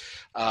there's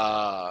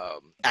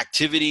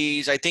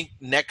activities. I think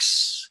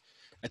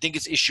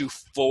it's issue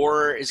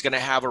 4 is going to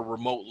have a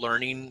remote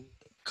learning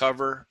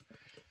cover.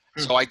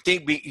 So I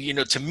think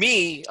to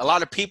me, a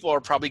lot of people are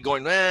probably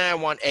going, I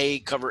want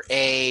cover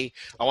A.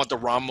 I want the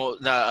Ramos,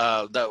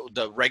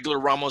 the regular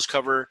Ramos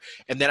cover,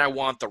 and then I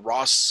want the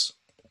Ross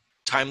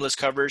timeless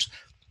covers.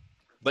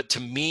 But to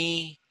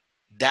me,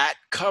 that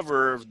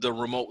cover, the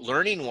remote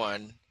learning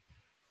one,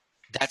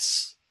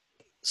 that's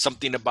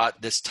something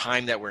about this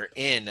time that we're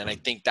in, and I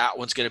think that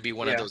one's going to be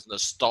one of those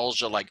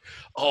nostalgia, like,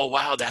 oh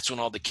wow, that's when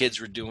all the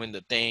kids were doing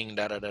the thing,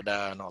 da da da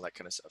da, and all that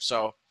kind of stuff.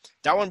 So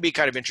that one would be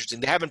kind of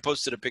interesting. They haven't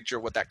posted a picture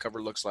of what that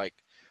cover looks like,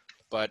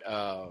 but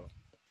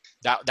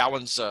that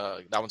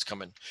one's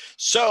coming.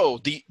 So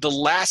the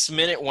last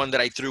minute one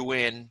that I threw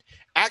in,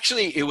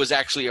 actually, it was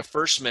actually a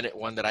first minute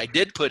one that I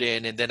did put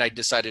in, and then I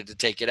decided to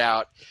take it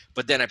out,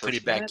 but then I put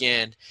it back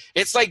in.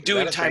 It's like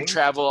doing time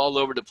travel all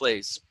over the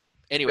place.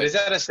 Anyway, but is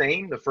that a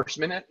saying? The first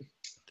minute?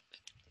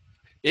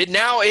 It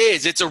now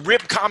is. It's a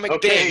rip comic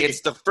thing.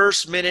 It's the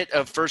first minute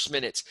of first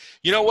minutes.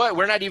 You know what?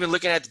 We're not even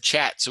looking at the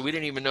chat, so we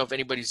didn't even know if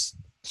anybody's.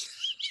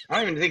 I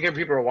don't even think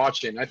people are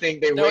watching. I think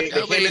they came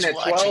in at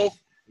 12.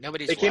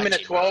 They came in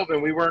at 12,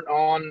 and we weren't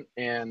on.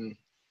 And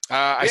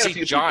I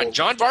see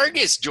John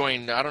Vargas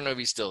joined. I don't know if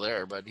he's still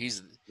there, but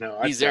he's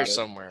there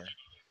somewhere.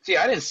 See,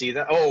 I didn't see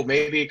that. Oh,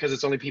 maybe because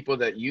it's only people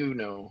that you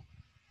know.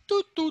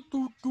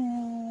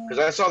 Because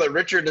I saw that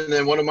Richard and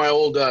then one of my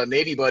old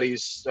Navy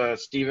buddies,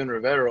 Steven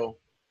Rivero,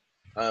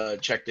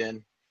 checked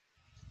in.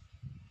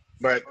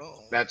 But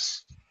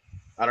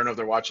I don't know if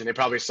they're watching. They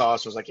probably saw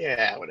us and was like,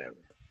 yeah, whatever.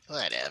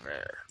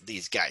 Whatever.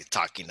 These guys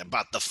talking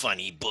about the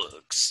funny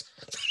books.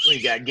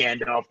 We got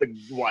Gandalf the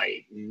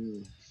White.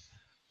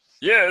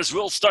 Yes,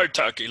 we'll start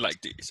talking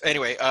like these.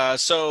 Anyway,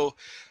 so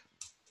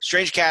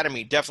Strange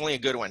Academy, definitely a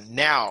good one.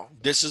 Now,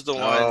 this is the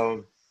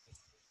one.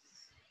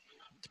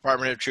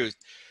 Department of Truth.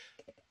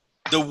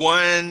 The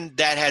one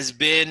that has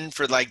been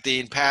for like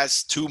the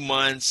past 2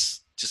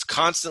 months, just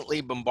constantly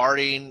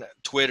bombarding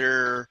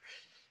Twitter,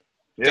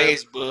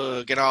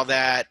 Facebook, and all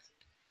that.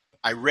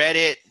 I read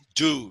it,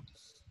 dude.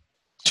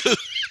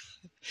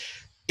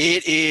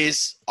 It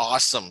is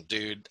awesome,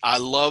 dude. I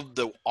love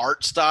the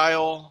art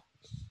style.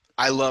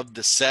 I love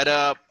the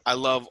setup. I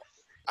love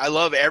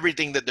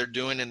everything that they're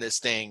doing in this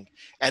thing.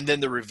 And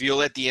then the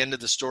reveal at the end of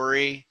the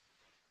story.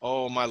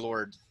 Oh my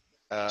Lord.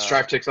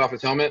 Stripe takes off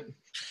his helmet.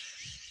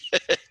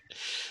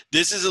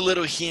 This is a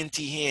little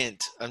hinty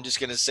hint. I'm just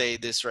going to say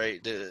this,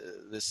 right?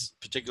 This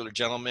particular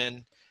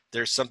gentleman,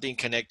 there's something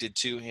connected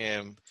to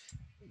him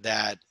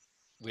that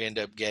we end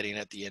up getting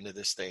at the end of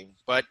this thing.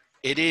 But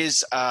it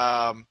is,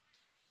 I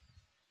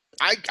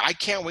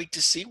can't wait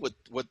to see what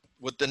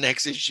the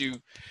next issue,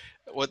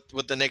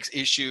 what the next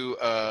issue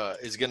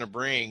is going to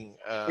bring.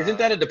 Isn't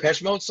that a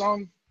Depeche Mode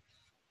song?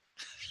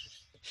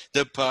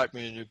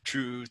 Department of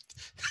Truth.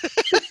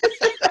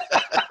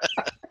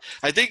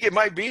 I think it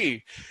might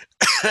be.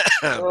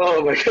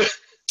 Oh my god!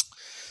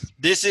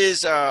 This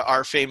is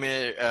our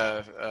famous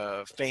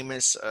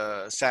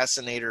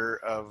assassinator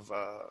of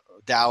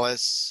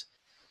Dallas.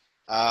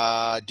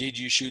 Did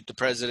you shoot the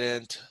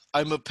president?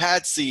 I'm a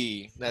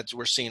patsy.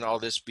 We're seeing all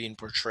this being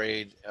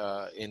portrayed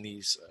in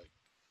these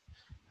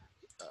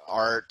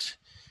art,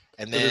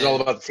 and then this is all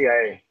about the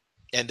CIA.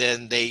 And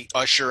then they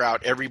usher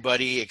out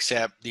everybody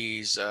except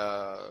these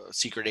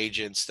secret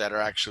agents that are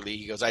actually.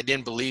 He goes, I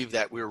didn't believe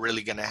that we were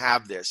really going to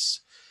have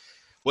this.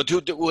 What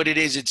it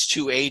is, it's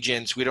 2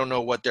 agents. We don't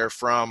know what they're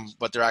from,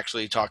 but they're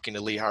actually talking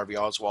to Lee Harvey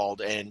Oswald,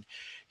 and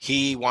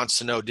he wants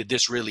to know, did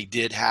this really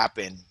did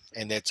happen?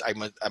 and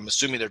I'm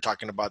assuming they're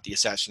talking about the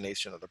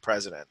assassination of the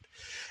president.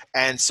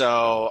 And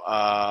so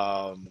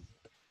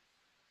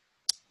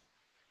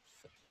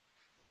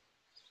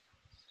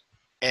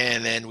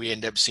and then we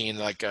end up seeing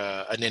like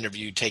an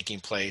interview taking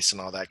place and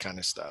all that kind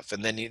of stuff.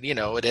 And then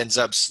it ends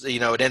up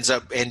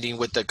ending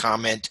with the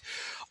comment,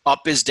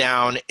 "Up is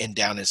down and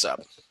down is up,"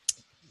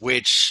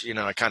 which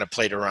I kind of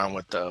played around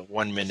with the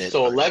 1 minute.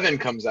 So 11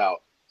 comes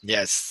out.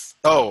 Yes.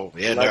 Oh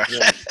yeah.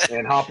 11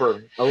 and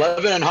Hopper.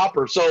 11 and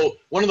Hopper. So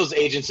one of those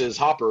agents is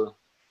Hopper.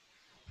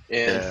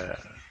 And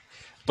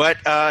but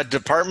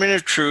Department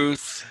of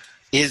Truth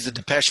is the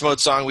Depeche Mode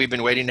song we've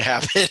been waiting to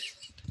happen.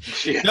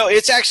 Yeah. No,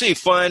 it's actually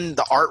fun.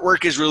 The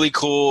artwork is really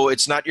cool.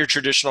 It's not your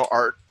traditional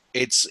art.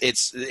 It's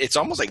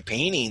almost like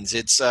paintings.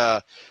 It's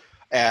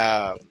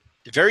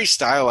very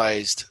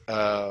stylized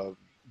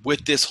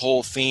with this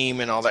whole theme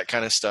and all that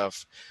kind of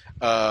stuff.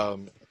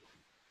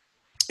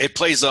 It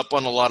plays up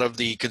on a lot of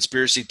the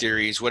conspiracy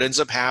theories. What ends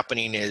up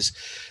happening is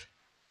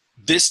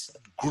this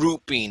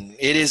grouping,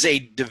 it is a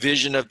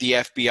division of the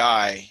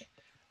FBI.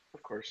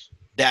 Of course.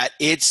 That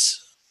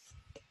its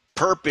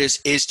purpose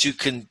is to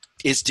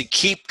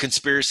keep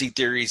conspiracy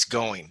theories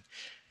going.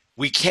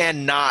 We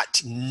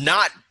cannot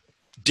not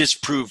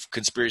disprove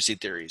conspiracy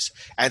theories.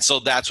 And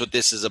so that's what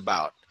this is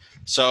about.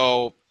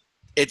 So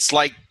it's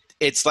like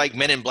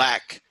Men in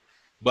Black,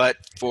 but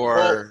for...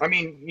 Well, I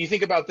mean, you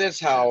think about this,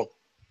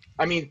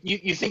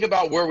 you think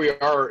about where we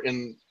are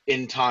in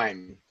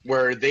time,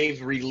 where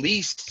they've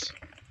released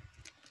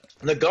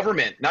the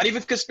government, not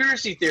even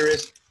conspiracy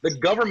theorists, the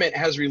government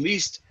has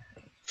released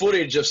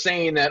footage of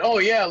saying that, oh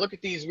yeah, look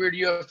at these weird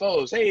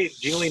UFOs. Hey,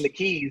 jingling the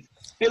keys.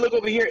 Hey, look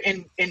over here,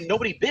 and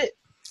nobody bit.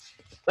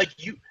 Like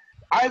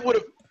I would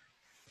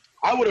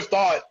have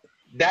thought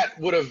that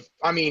would have.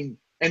 I mean,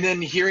 and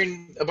then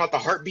hearing about the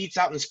heartbeats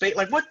out in space,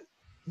 like what?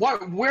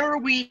 Where are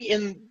we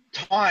in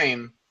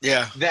time?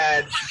 Yeah.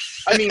 That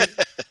I mean,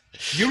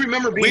 you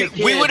remember being a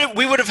kid.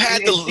 We would have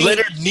had the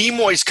Leonard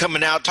Nimoy's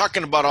coming out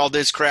talking about all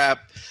this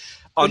crap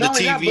on the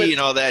TV and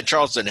all that.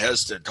 Charlton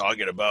Heston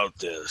talking about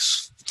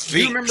this.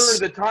 You remember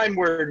the time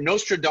where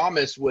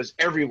Nostradamus was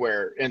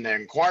everywhere, and the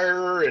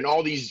Inquirer, and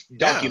all these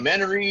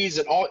documentaries,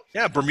 and all.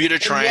 Yeah, Bermuda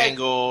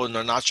Triangle and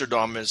the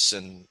Nostradamus,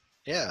 and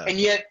yeah. And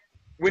yet,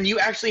 when you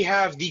actually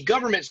have the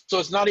government, so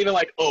it's not even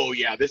like, oh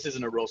yeah, this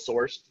isn't a real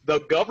source. The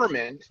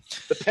government,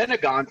 the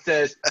Pentagon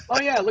says, oh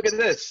yeah, look at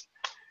this.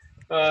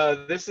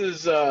 This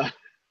is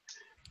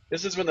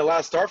when the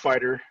last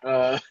Starfighter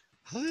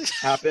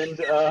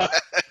happened.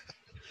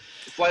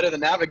 Flight of the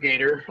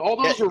Navigator.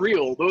 All those were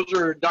real. Those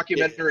are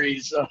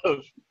documentaries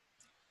of.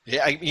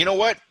 Yeah, you know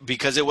what?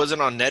 Because it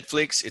wasn't on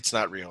Netflix, it's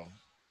not real.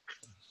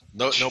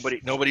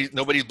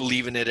 Nobody's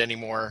believing it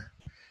anymore.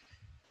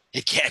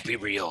 It can't be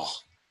real.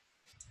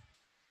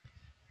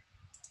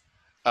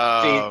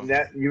 See,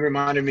 that you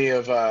reminded me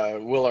of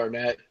Will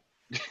Arnett.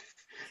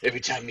 Every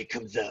time he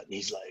comes out, and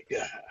he's like,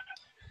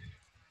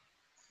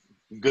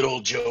 "Good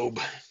old Job."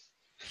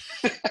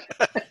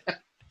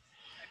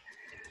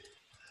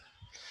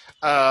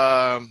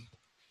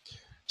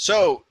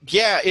 So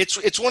yeah,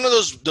 it's one of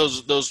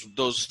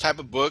those type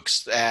of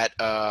books that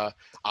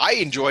I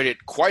enjoyed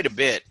it quite a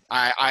bit.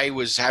 I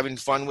was having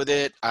fun with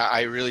it.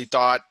 I really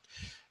thought,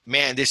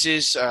 man, this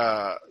is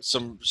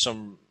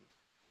some.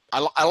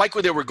 I like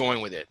where they were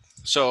going with it.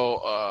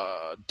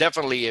 So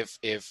definitely, if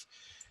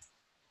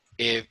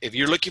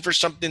you're looking for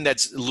something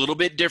that's a little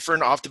bit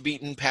different off the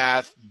beaten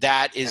path,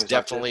 that is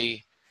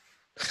definitely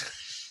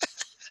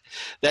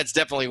that's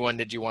definitely one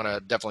that you want to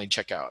definitely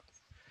check out.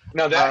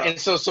 No, and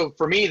so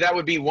for me, that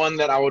would be one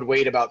that I would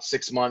wait about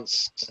 6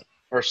 months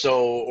or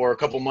so, or a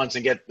couple months,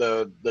 and get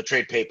the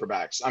trade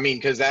paperbacks. I mean,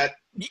 because that.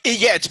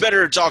 Yeah, it's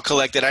better. It's all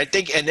collected, I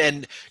think,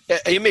 and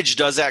Image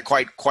does that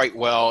quite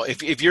well.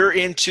 If you're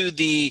into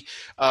the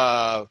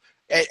on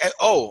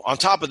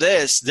top of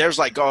this, there's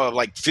like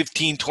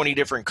 15, 20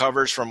 different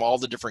covers from all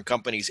the different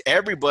companies.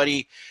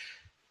 Everybody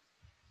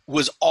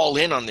was all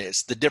in on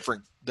this. The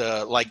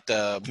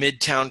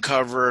Midtown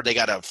cover, they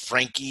got a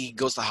Frankie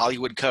Goes to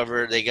Hollywood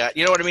cover. They got,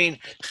 you know what I mean?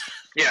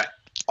 Yeah.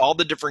 All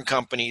the different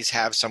companies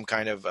have some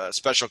kind of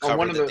special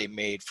cover that they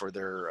made for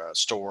their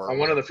store. On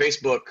one of the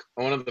Facebook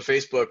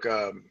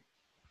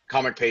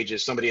comic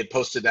pages, somebody had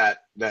posted that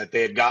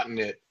they had gotten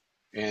it,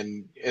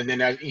 and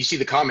then you see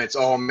the comments.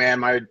 Oh man,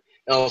 my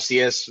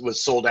LCS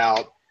was sold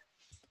out.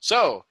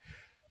 So,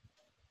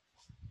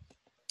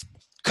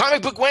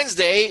 Comic Book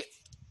Wednesday,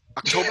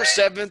 October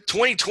 7th,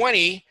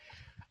 2020.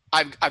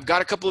 I've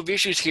got a couple of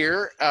issues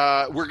here.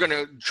 We're going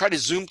to try to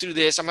zoom through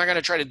this. I'm not going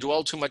to try to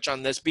dwell too much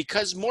on this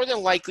because more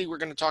than likely we're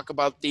going to talk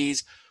about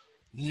these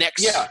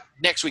next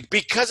week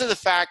because of the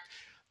fact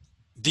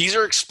these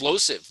are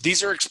explosive.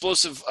 These are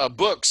explosive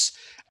books,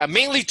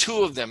 mainly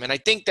two of them. And I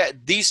think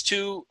that these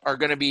two are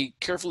going to be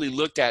carefully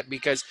looked at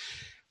because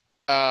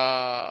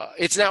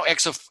it's now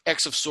X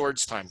of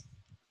Swords time.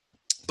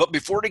 But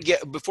before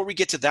we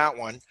get to that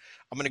one,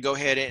 I'm going to go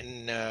ahead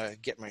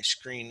and get my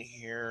screen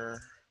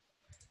here.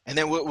 And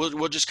then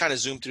we'll just kind of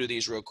zoom through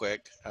these real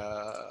quick.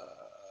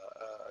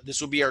 This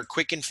will be our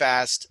quick and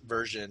fast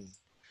version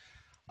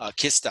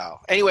Kiss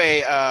style.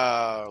 Anyway,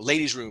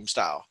 ladies' room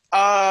style.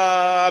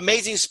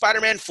 Amazing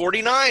Spider-Man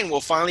 49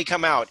 will finally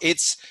come out.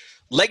 It's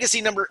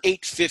Legacy number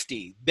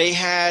 850. They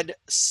had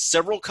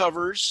several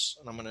covers,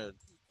 and I'm gonna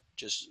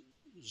just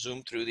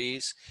zoom through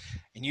these,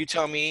 and you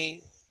tell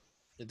me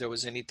if there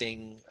was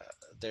anything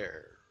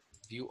there.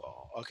 View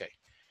all. Okay.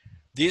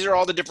 These are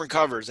all the different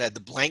covers. They had the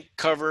blank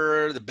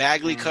cover, the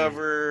Bagley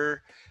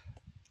cover.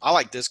 I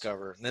like this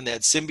cover. And then they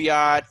had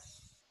Symbiote. I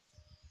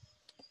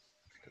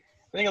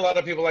think a lot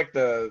of people like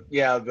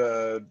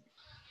the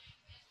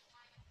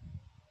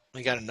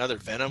They got another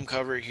Venom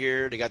cover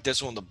here. They got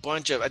this one with a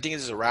bunch of, I think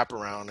this is a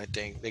wraparound, I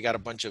think. They got a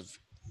bunch of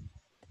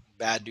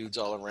bad dudes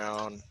all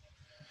around.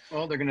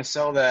 well, they're gonna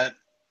sell that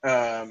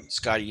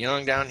Scotty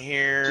Young down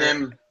here.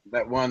 Jim,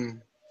 that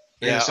one.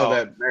 They're Yeah, gonna sell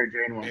that Mary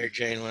Jane one. Mary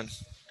Jane one.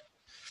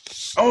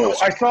 Oh,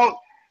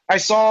 I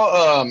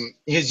saw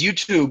his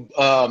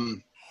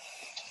YouTube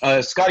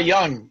Scotty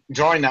Young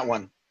drawing that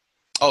one.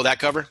 Oh, that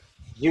cover?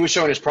 He was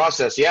showing his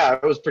process. Yeah,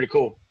 it was pretty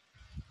cool.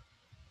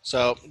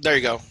 So there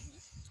you go.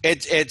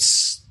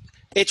 It's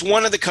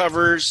one of the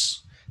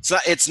covers.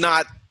 It's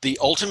not the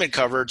ultimate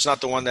cover. It's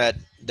not the one that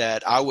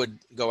I would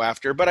go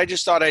after. But I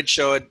just thought I'd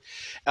show it.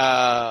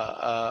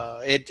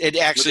 It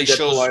actually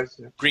shows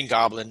Green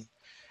Goblin,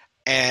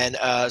 and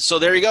so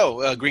there you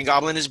go. Green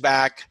Goblin is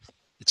back.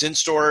 It's in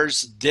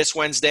stores this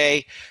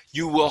Wednesday.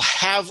 You will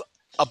have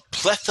a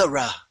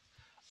plethora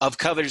of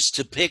covers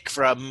to pick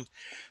from.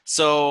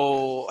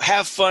 So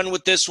have fun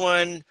with this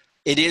one.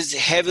 It is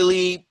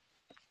heavily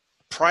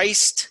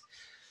priced.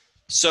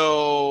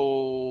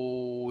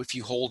 So if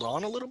you hold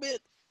on a little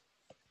bit.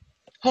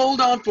 Hold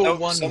on for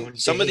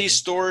some of these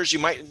stores, you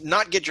might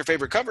not get your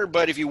favorite cover,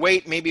 but if you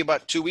wait maybe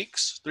about 2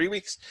 weeks, 3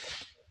 weeks,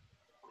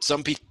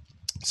 some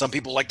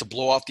people like to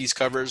blow off these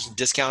covers,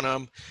 discount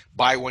them,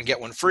 buy one, get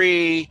one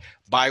free,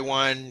 buy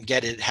one,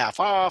 get it half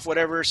off,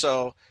 whatever.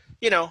 So,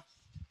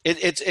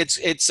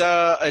 it's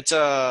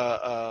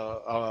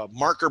a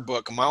marker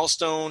book, a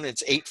milestone.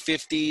 It's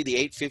 850, the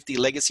 850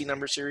 Legacy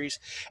number series,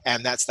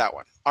 and that's that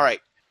one. All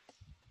right.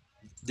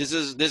 This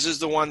is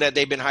the one that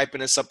they've been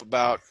hyping us up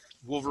about.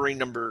 Wolverine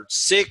number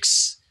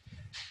 6,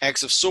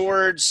 X of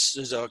Swords.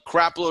 There's a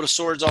crap load of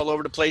swords all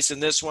over the place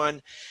in this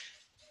one.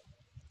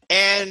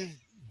 And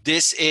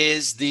this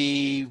is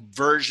the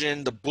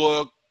version, the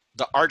book,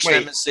 the arch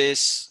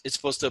nemesis. It's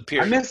supposed to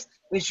appear. I missed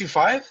issue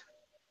 5?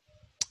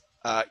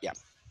 Yeah.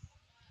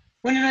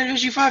 When did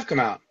issue 5 come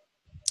out?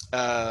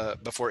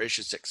 Before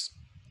issue 6.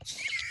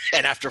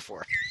 And after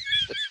 4.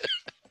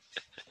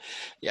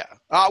 Yeah.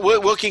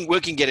 We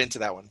can get into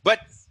that one.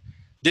 But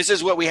this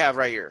is what we have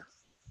right here.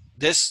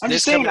 I'm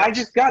just saying, I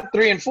just got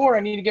 3 and 4. I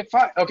need to get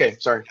 5. Okay,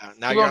 sorry.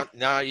 Now you're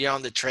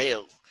on the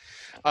trail.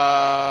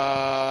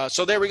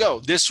 So there we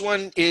go. This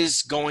one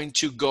is going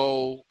to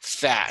go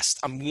fast.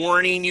 I'm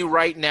warning you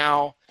right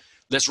now.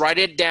 Let's write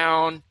it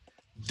down.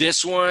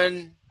 This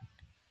one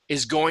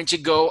is going to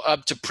go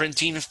up to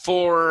printing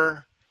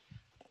 4.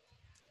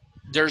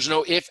 There's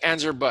no ifs,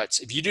 ands, or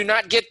buts. If you do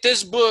not get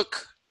this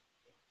book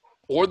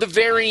or the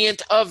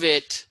variant of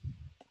it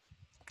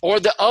or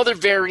the other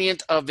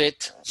variant of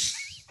it,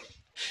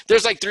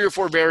 there's like 3 or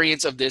 4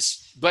 variants of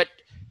this, but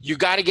you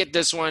got to get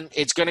this one.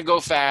 It's going to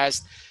go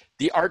fast.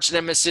 The arch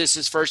nemesis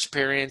is first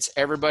appearance.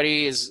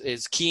 Everybody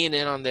is keying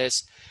in on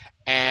this,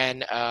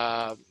 and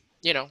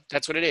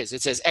that's what it is.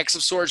 It says X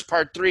of Swords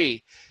Part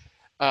 3,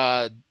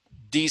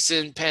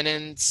 decent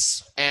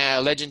penance,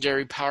 and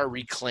legendary power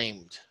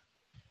reclaimed.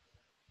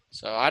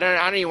 So I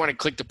don't even want to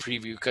click the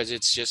preview because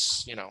it's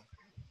just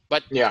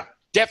but yeah.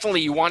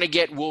 Definitely, you want to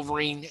get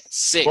Wolverine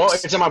 6. Well,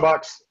 it's in my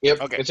box.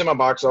 Yep, okay. It's in my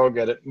box. I'll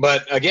get it.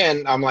 But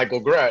again, I'm like,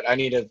 well, Gret, I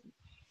need to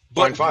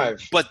find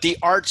 5. But the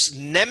arch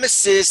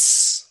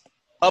nemesis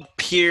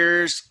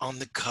appears on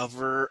the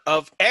cover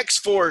of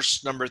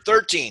X-Force number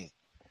 13.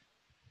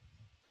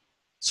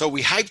 So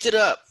we hyped it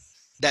up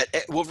that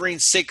Wolverine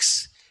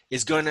 6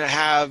 is going to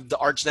have the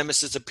arch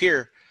nemesis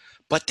appear,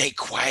 but they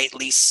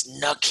quietly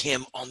snuck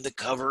him on the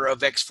cover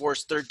of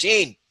X-Force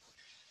 13.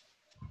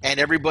 And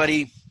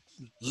everybody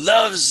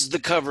loves the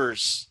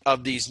covers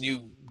of these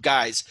new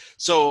guys.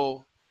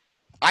 So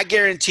I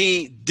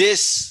guarantee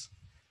this,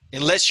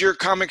 unless your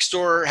comic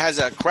store has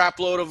a crap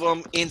load of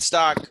them in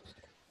stock,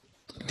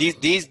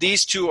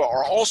 these two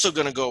are also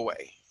going to go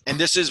away. And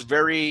this is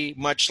very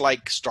much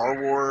like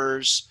Star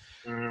Wars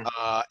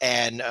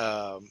and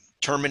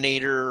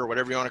Terminator, or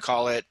whatever you want to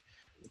call it.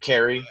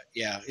 Carrie.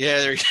 Yeah.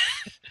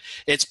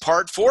 It's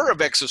part 4 of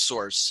X of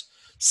Swords.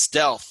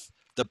 Stealth,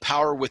 the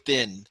power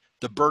within,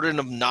 the burden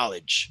of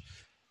knowledge.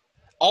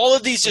 All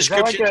of these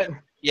descriptions.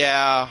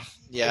 Yeah.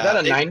 Is that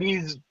a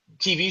 90s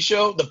TV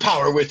show? The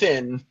Power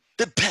Within.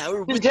 The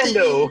Power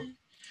Nintendo. Within.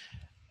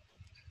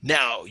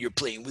 Now you're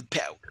playing with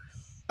power.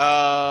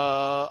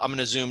 I'm going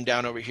to zoom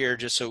down over here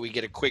just so we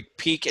get a quick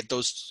peek at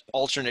those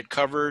alternate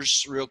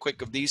covers real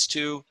quick of these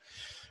two.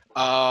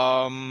 This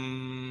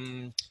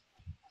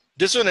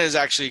one is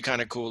actually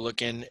kind of cool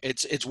looking.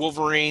 It's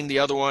Wolverine. The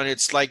other one,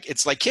 it's like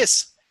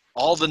Kiss.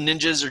 All the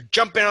ninjas are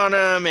jumping on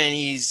him and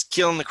he's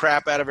killing the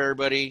crap out of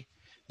everybody.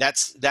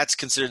 That's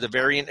considered the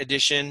variant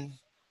edition.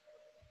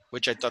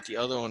 which I thought the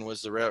other one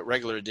was the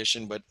regular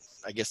edition, but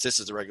I guess this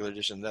is the regular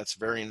edition. That's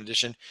variant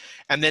edition.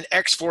 And then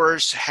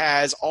X-Force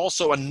has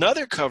also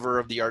another cover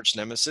of the Arch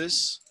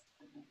Nemesis.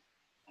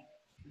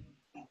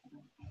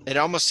 It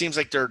almost seems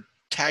like they're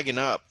tagging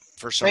up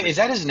for some Wait, reason. is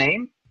that his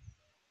name?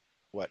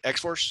 What,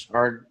 X-Force?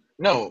 Or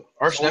no,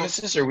 Arch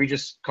Nemesis? Or are we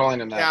just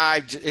calling him that?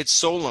 Yeah, it's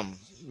Solum.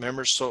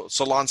 Remember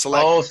Salon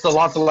Select? Oh,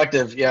 Salon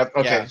Selective. Yep.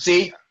 Okay. Yeah.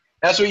 See,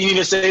 that's what you need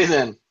to say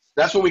then.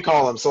 That's what we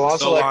call him. Salon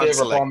Selective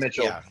or Paul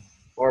Mitchell. Yeah.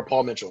 Or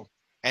Paul Mitchell.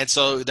 And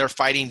so they're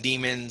fighting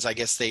demons. I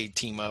guess they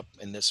team up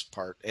in this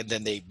part, and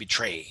then they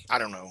betray. I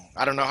don't know.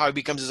 I don't know how he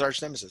becomes his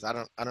arch nemesis. I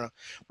don't know.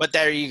 But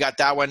there you got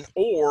that one.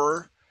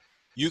 Or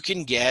you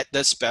can get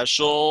the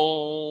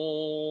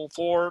special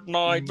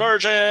Fortnite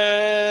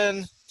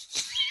version.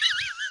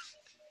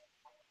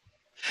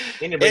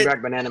 They need to bring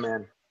back Banana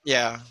Man.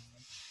 Yeah.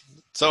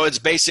 So it's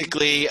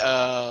basically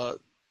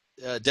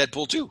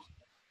Deadpool 2.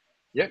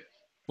 Yep.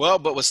 Well,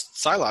 but with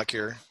Psylocke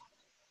here.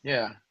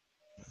 Yeah.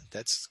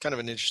 That's kind of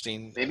an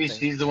interesting Maybe thing.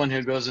 he's the one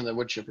who goes in the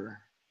wood chipper.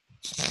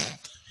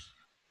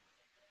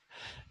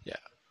 Yeah.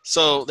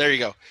 So there you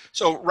go.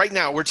 So right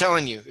now we're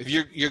telling you, if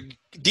you're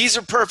these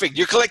are perfect.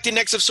 You're collecting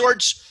X of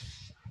Swords.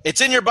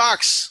 It's in your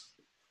box.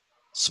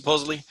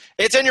 Supposedly.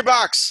 It's in your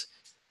box.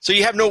 So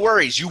you have no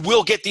worries. You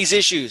will get these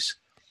issues.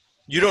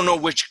 You don't know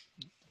which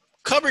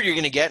cover you're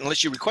going to get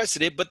unless you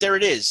requested it, but there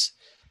it is.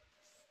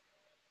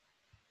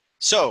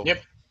 So,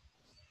 Yep.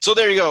 So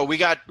there you go. We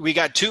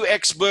got 2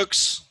 X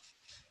books.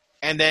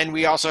 And then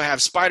we also have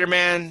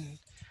Spider-Man,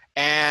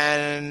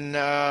 and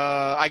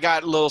I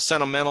got a little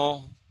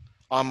sentimental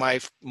on my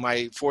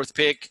 4th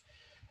pick,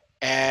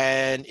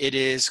 and it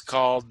is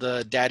called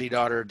the Daddy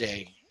Daughter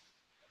Day.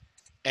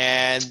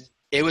 And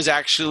it was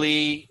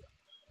actually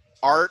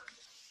art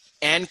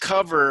and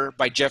cover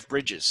by Jeff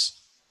Bridges.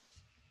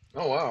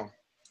 Oh, wow.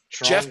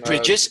 Jeff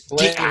Bridges,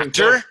 the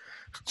actor.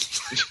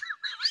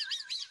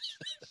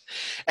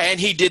 And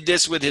he did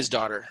this with his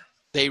daughter.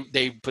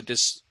 They put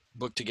this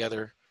book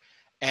together.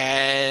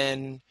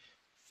 And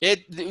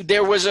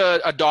there was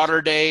a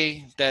daughter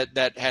day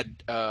that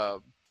had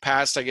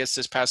passed, I guess,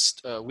 this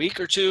past week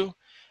or two,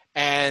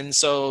 and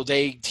so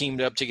they teamed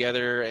up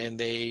together and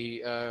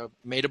they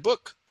made a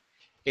book.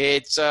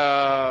 It's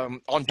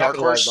on Dark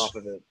Horse. Off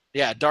of it.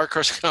 Yeah, Dark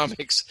Horse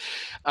Comics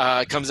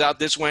comes out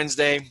this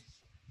Wednesday,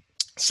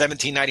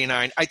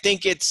 $17.99. I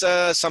think it's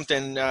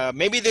something.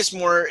 Maybe this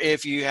more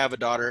if you have a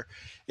daughter.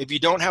 If you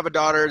don't have a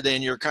daughter,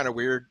 then you're kind of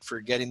weird for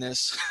getting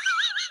this.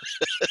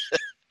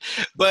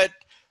 But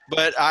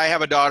I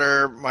have a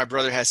daughter. My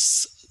brother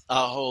has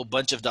a whole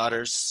bunch of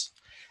daughters,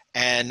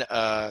 and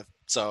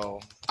so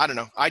I don't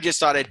know. I just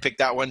thought I'd pick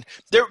that one.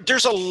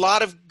 There's a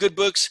lot of good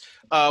books.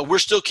 We're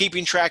still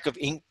keeping track of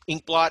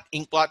Inkblot.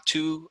 Inkblot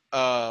 2,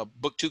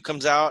 book 2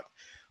 comes out,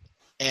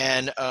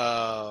 and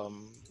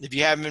if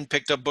you haven't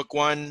picked up book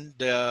 1,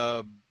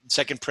 the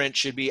second print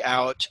should be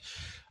out.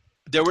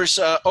 There was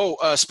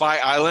Spy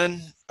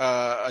Island,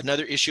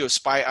 another issue of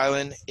Spy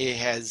Island. It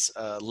has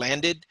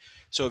landed.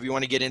 So if you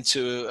want to get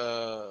into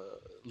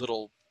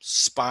little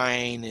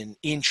spine and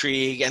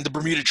intrigue and the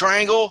Bermuda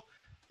Triangle,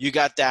 you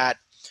got that.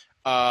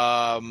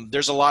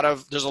 There's a lot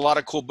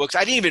of cool books.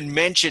 I didn't even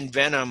mention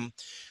Venom,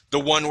 the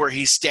one where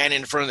he's standing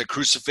in front of the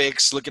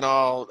crucifix, looking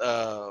all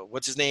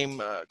what's his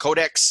name,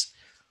 Codex,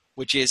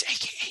 which is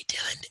AKA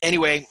Dylan.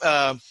 Anyway,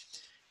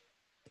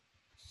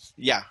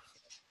 yeah,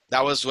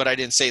 that was what I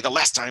didn't say the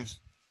last time.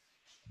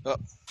 Oh,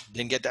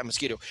 didn't get that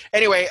mosquito.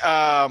 Anyway,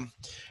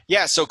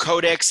 yeah. So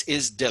Codex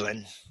is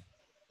Dylan.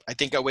 I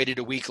think I waited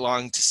a week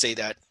long to say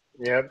that.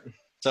 Yep.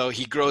 So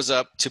he grows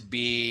up to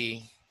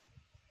be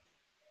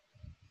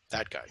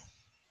that guy.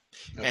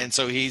 Yep. And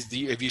so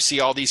if you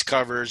see all these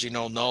covers,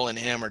 Null and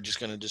him are just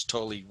going to just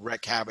totally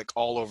wreak havoc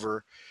all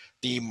over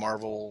the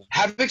Marvel.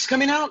 Havoc's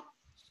coming out?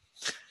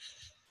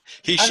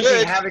 He I should. haven't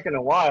seen Havoc in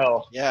a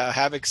while. Yeah,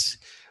 Havoc's.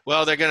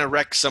 Well, they're going to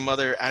wreck some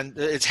other, and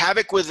it's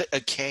Havoc with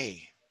a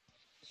K.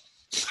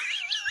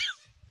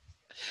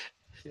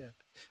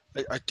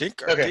 I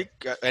think.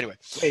 Anyway,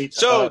 wait.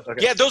 So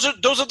Okay. yeah, those are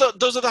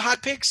the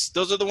hot picks.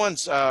 Those are the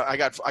ones I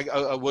got.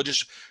 We'll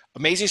just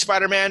Amazing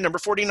Spider-Man number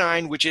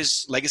 49, which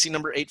is Legacy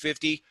number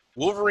 850.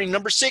 Wolverine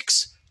number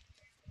 6,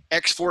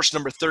 X-Force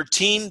number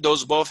 13.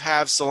 Those both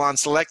have Salon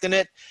Select in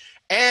it.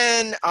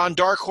 And on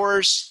Dark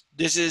Horse,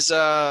 this is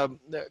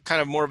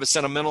kind of more of a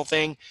sentimental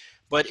thing,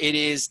 but it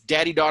is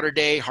Daddy Daughter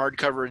Day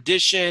hardcover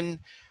edition.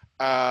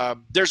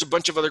 There's a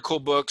bunch of other cool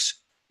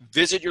books.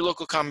 Visit your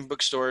local comic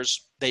book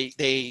stores. They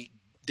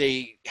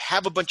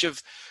have a bunch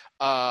of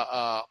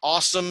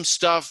awesome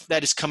stuff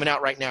that is coming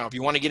out right now. If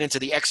you want to get into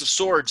the X of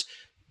Swords,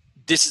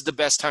 this is the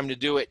best time to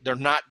do it. They're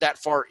not that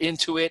far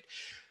into it.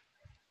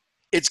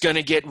 It's going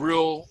to get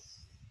real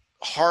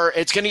hard.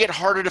 It's going to get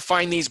harder to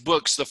find these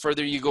books the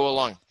further you go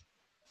along.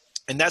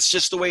 And that's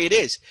just the way it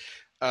is.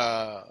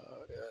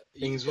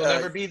 Things will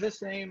never be the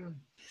same.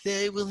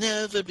 They will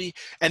never be.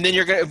 And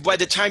then by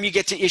the time you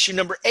get to issue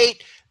number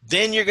 8,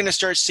 then you're going to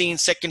start seeing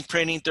second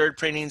printing, third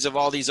printings of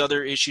all these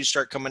other issues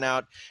start coming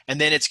out. And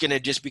then it's going to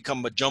just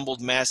become a jumbled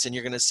mess. And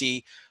you're going to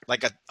see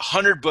like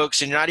 100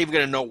 books and you're not even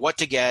going to know what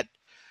to get.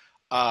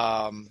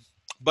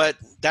 But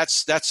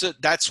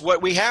that's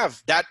what we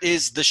have. That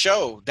is the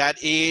show.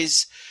 That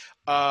is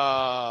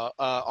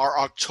our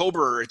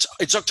October.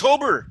 It's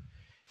October,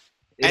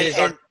 It is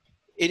and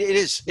it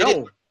is.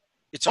 no.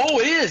 It's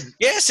It is.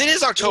 Yes, it is It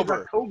is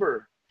October.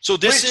 October. So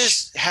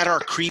this had our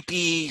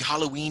creepy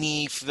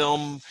Halloweeny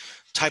film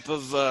type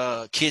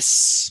of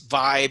Kiss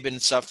vibe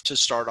and stuff to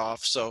start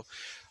off. So,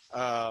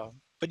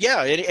 but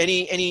yeah,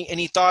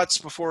 any thoughts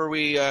before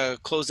we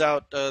close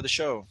out the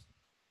show?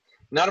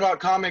 Not about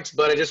comics,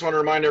 but I just want to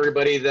remind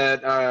everybody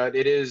that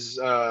it is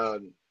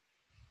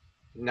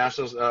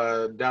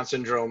National Down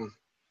Syndrome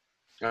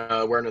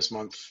Awareness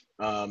Month,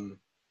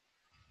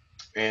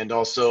 and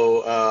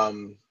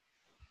also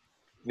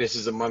this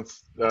is a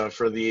month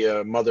for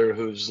the mother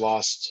who's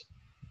lost.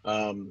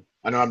 I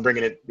know I'm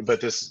bringing it, but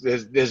this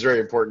is very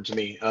important to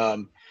me.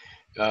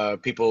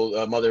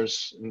 People,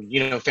 mothers,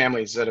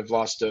 families that have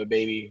lost a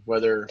baby,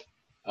 whether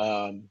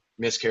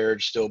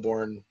miscarriage,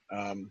 stillborn.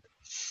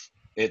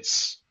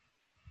 It's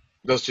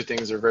those two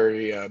things are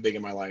very big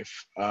in my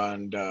life,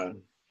 and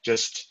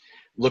just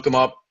look them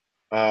up.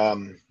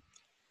 I'm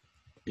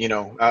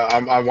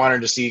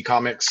wanting to see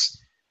comics.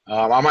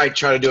 I might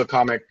try to do a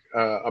comic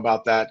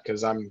about that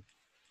because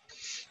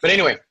but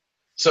anyway,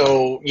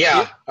 so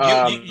yeah.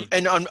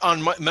 And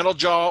on Metal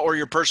Jaw or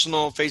your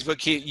personal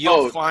Facebook,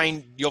 you'll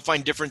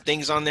find different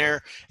things on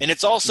there, and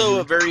it's also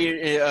a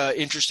very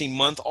interesting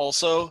month.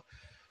 Also,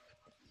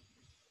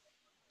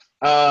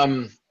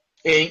 in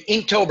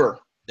Inktober.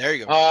 There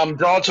you go.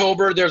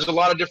 Drawtober. There's a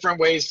lot of different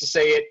ways to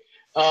say it.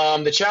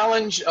 The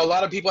challenge. A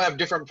lot of people have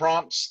different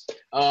prompts,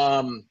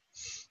 and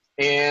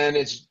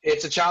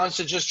it's a challenge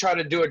to just try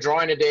to do a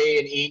drawing a day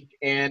in ink.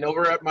 And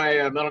over at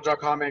my Metal Jaw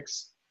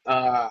Comics.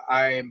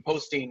 I am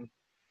posting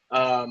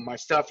my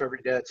stuff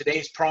every day.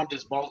 Today's prompt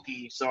is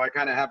bulky, so I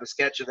kind of have a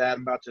sketch of that.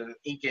 I'm about to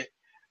ink it.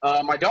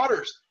 My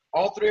daughters,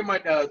 all three of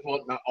my,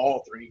 well, not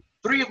all three,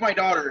 three of my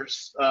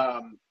daughters,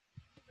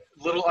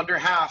 little under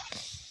half,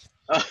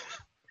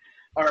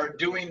 are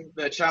doing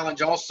the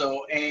challenge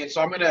also. And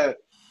so I'm going to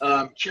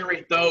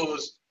curate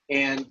those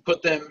and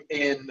put them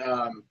in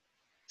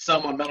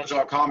some on Metal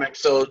Jaw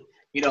Comics. So,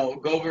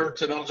 go over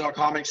to Metal Jaw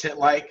Comics, hit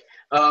like.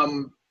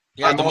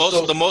 Yeah,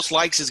 the most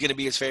likes is going to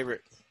be his favorite.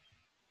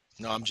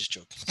 No, I'm just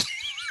joking.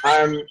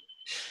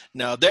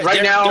 No, they're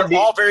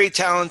all very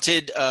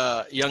talented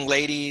young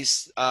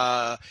ladies.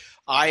 When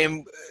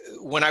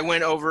I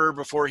went over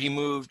before he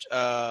moved,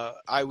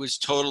 I was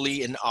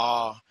totally in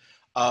awe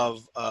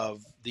of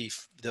the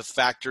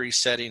factory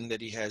setting that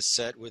he has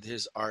set with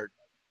his art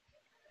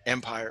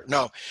empire.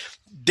 No,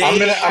 I'm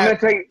gonna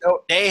tell you.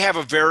 They have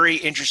a very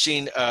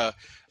interesting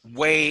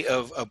way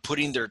of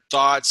putting their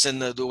thoughts and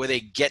the way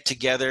they get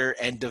together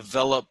and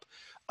develop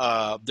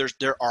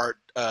their art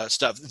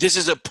stuff. This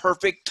is a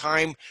perfect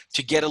time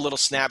to get a little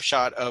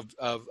snapshot of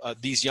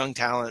these young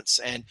talents,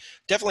 and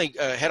definitely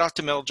head off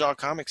to Metal Jaw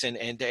Comics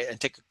and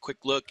take a quick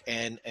look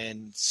and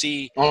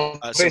see on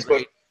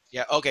Facebook.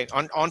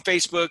 On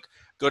Facebook,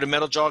 go to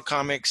Metal Jaw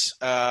Comics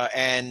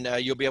and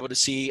you'll be able to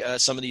see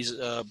some of these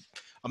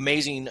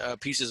amazing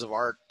pieces of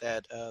art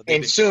that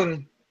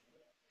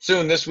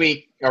soon this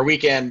week or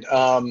weekend,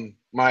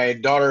 my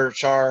daughter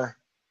Char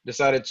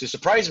decided to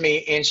surprise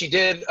me, and she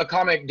did a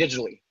comic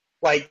digitally.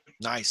 Like,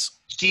 nice.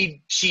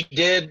 She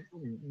did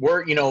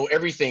work,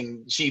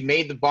 everything. She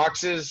made the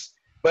boxes,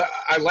 but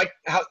I like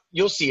how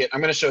you'll see it.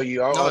 I'm going to show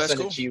you. I'll send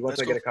it to you once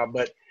I get a copy.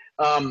 But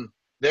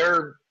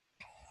they're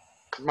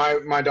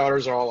my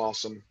daughters are all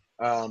awesome,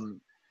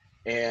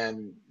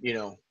 and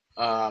to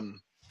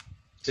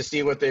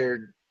see what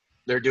they're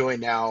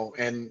doing now,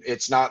 and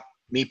it's not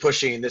me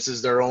pushing. This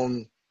is their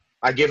own.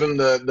 I give them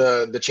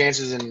the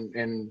chances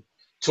and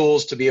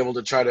tools to be able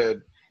to try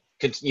to,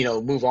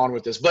 move on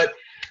with this. But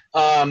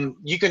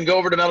you can go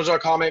over to Metal Jaw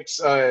Comics,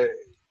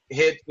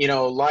 hit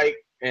like,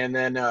 and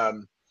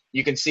then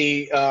you can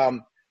see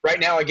right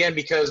now again,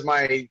 because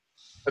my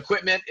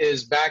equipment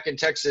is back in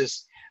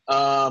Texas.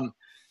 I'm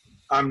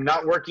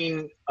not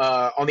working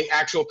on the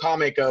actual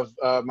comic of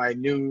my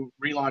new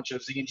relaunch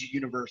of ZNG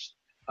Universe,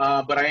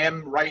 but I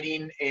am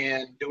writing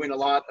and doing a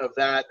lot of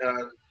that,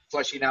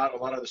 fleshing out a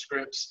lot of the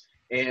scripts.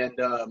 And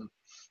I'm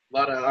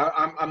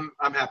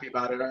happy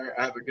about it.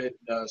 I have a good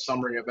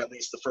summary of at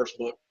least the first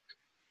book,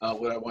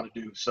 what I want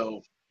to do.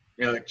 So,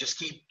 just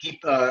keep.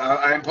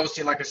 I am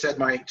posting, like I said,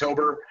 my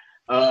October.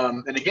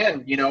 And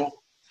again,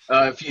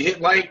 if you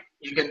hit like,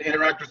 you can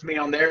interact with me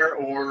on there,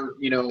 or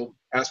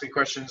ask me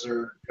questions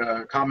or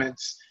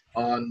comments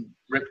on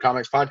Rip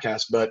Comics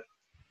Podcast. But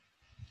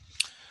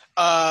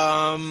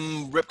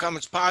Rip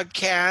Comics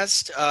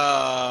Podcast.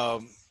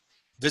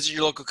 Visit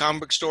your local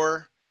comic book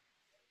store.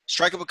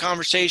 Strike up a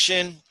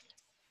conversation,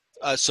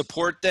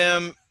 support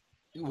them.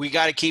 We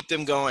got to keep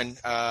them going.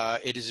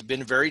 It has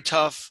been very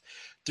tough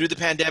through the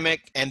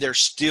pandemic, and they're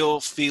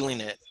still feeling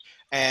it.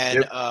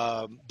 And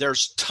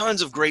there's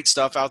tons of great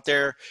stuff out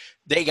there.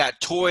 They got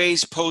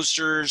toys,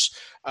 posters,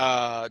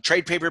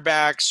 trade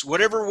paperbacks,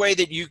 whatever way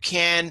that you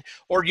can.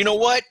 Or you know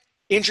what?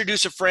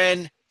 Introduce a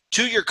friend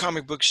to your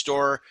comic book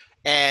store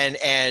and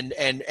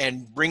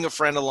bring a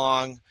friend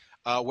along.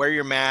 wear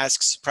your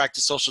masks,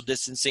 practice social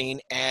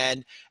distancing,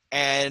 and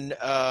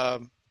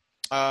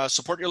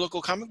support your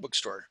local comic book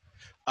store.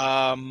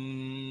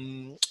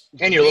 And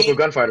your local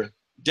gunfighter.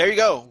 There you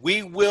go.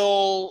 We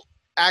will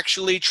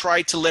actually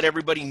try to let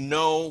everybody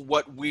know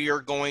what we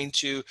are going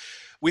to.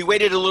 We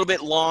waited a little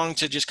bit long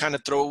to just kind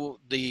of throw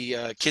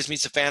the Kiss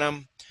Meets the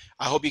Phantom.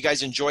 I hope you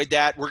guys enjoyed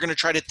that. We're going to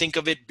try to think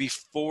of it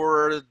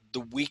before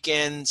the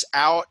weekend's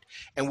out,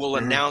 and we'll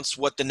announce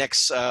what the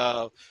next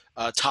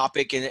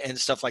topic and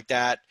stuff like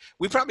that.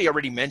 We probably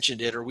already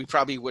mentioned it, or we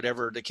probably,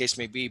 whatever the case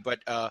may be, but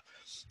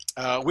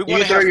we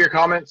want to throw your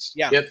comments.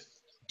 Yeah. Yep.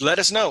 Let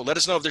us know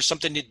if there's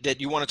something that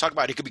you want to talk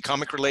about. It could be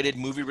comic related,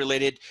 movie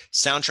related,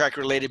 soundtrack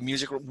related,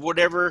 music,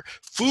 whatever,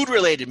 food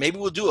related. Maybe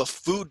we'll do a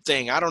food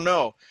thing. I don't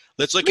know.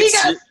 Let's look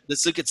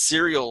at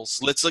cereals.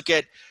 Let's look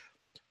at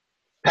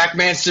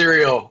Pac-Man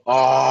cereal.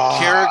 Oh.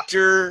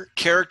 Character.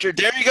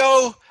 There you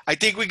go. I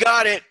think we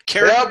got it.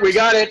 Yep, we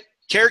got it.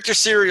 Character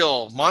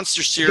cereal,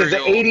 monster cereal.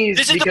 Because the 80s,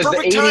 this is the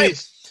perfect time.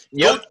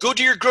 Yep. Go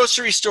to your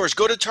grocery stores.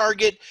 Go to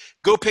Target.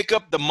 Go pick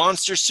up the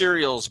monster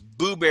cereals.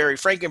 Boo Berry,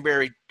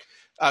 Frankenberry,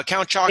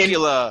 Count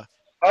Chocula.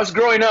 Us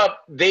growing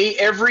up,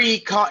 every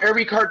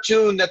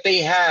cartoon that they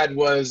had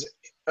was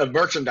a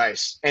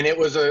merchandise, and it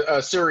was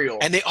a cereal.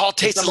 And they all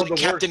tasted like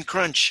Captain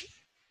Crunch.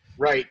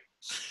 Right.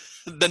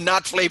 The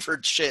not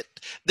flavored shit.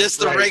 This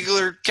the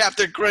regular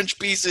Captain Crunch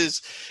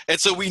pieces. And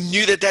so we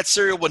knew that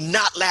cereal would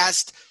not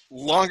last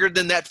longer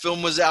than that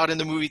film was out in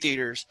the movie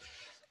theaters.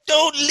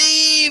 Don't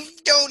leave,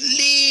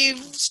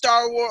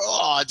 Star Wars.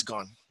 Oh, it's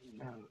gone.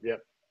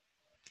 Yep.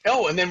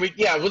 Oh, and then the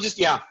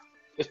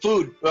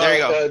food. There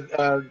you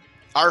go.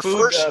 Our food,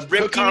 first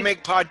Rip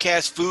Comic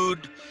podcast,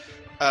 food,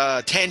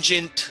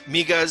 tangent,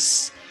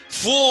 migas,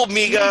 full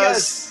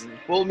migas.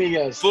 Full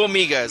migas. Full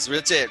migas.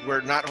 That's it.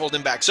 We're not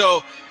holding back.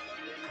 So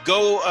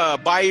go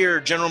buy your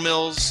General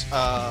Mills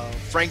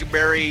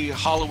Frankenberry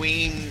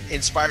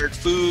Halloween-inspired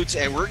foods,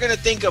 and we're going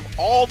to think of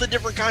all the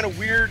different kind of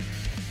weird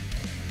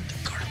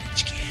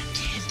garbage can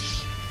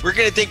candy. We're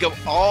going to think of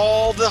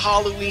all the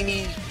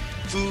Halloween-y,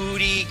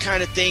 foodie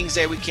kind of things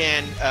that we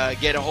can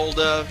get a hold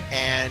of,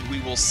 and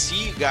we will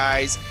see you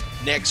guys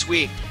next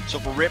week. So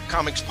for Rip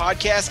Comics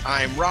Podcast,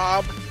 I'm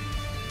Rob.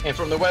 And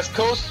from the West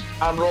Coast,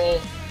 I'm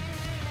Roll.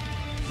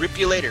 Rip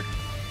you later.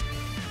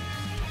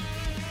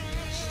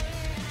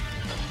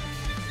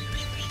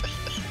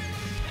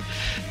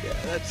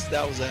 Yeah,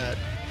 that was that.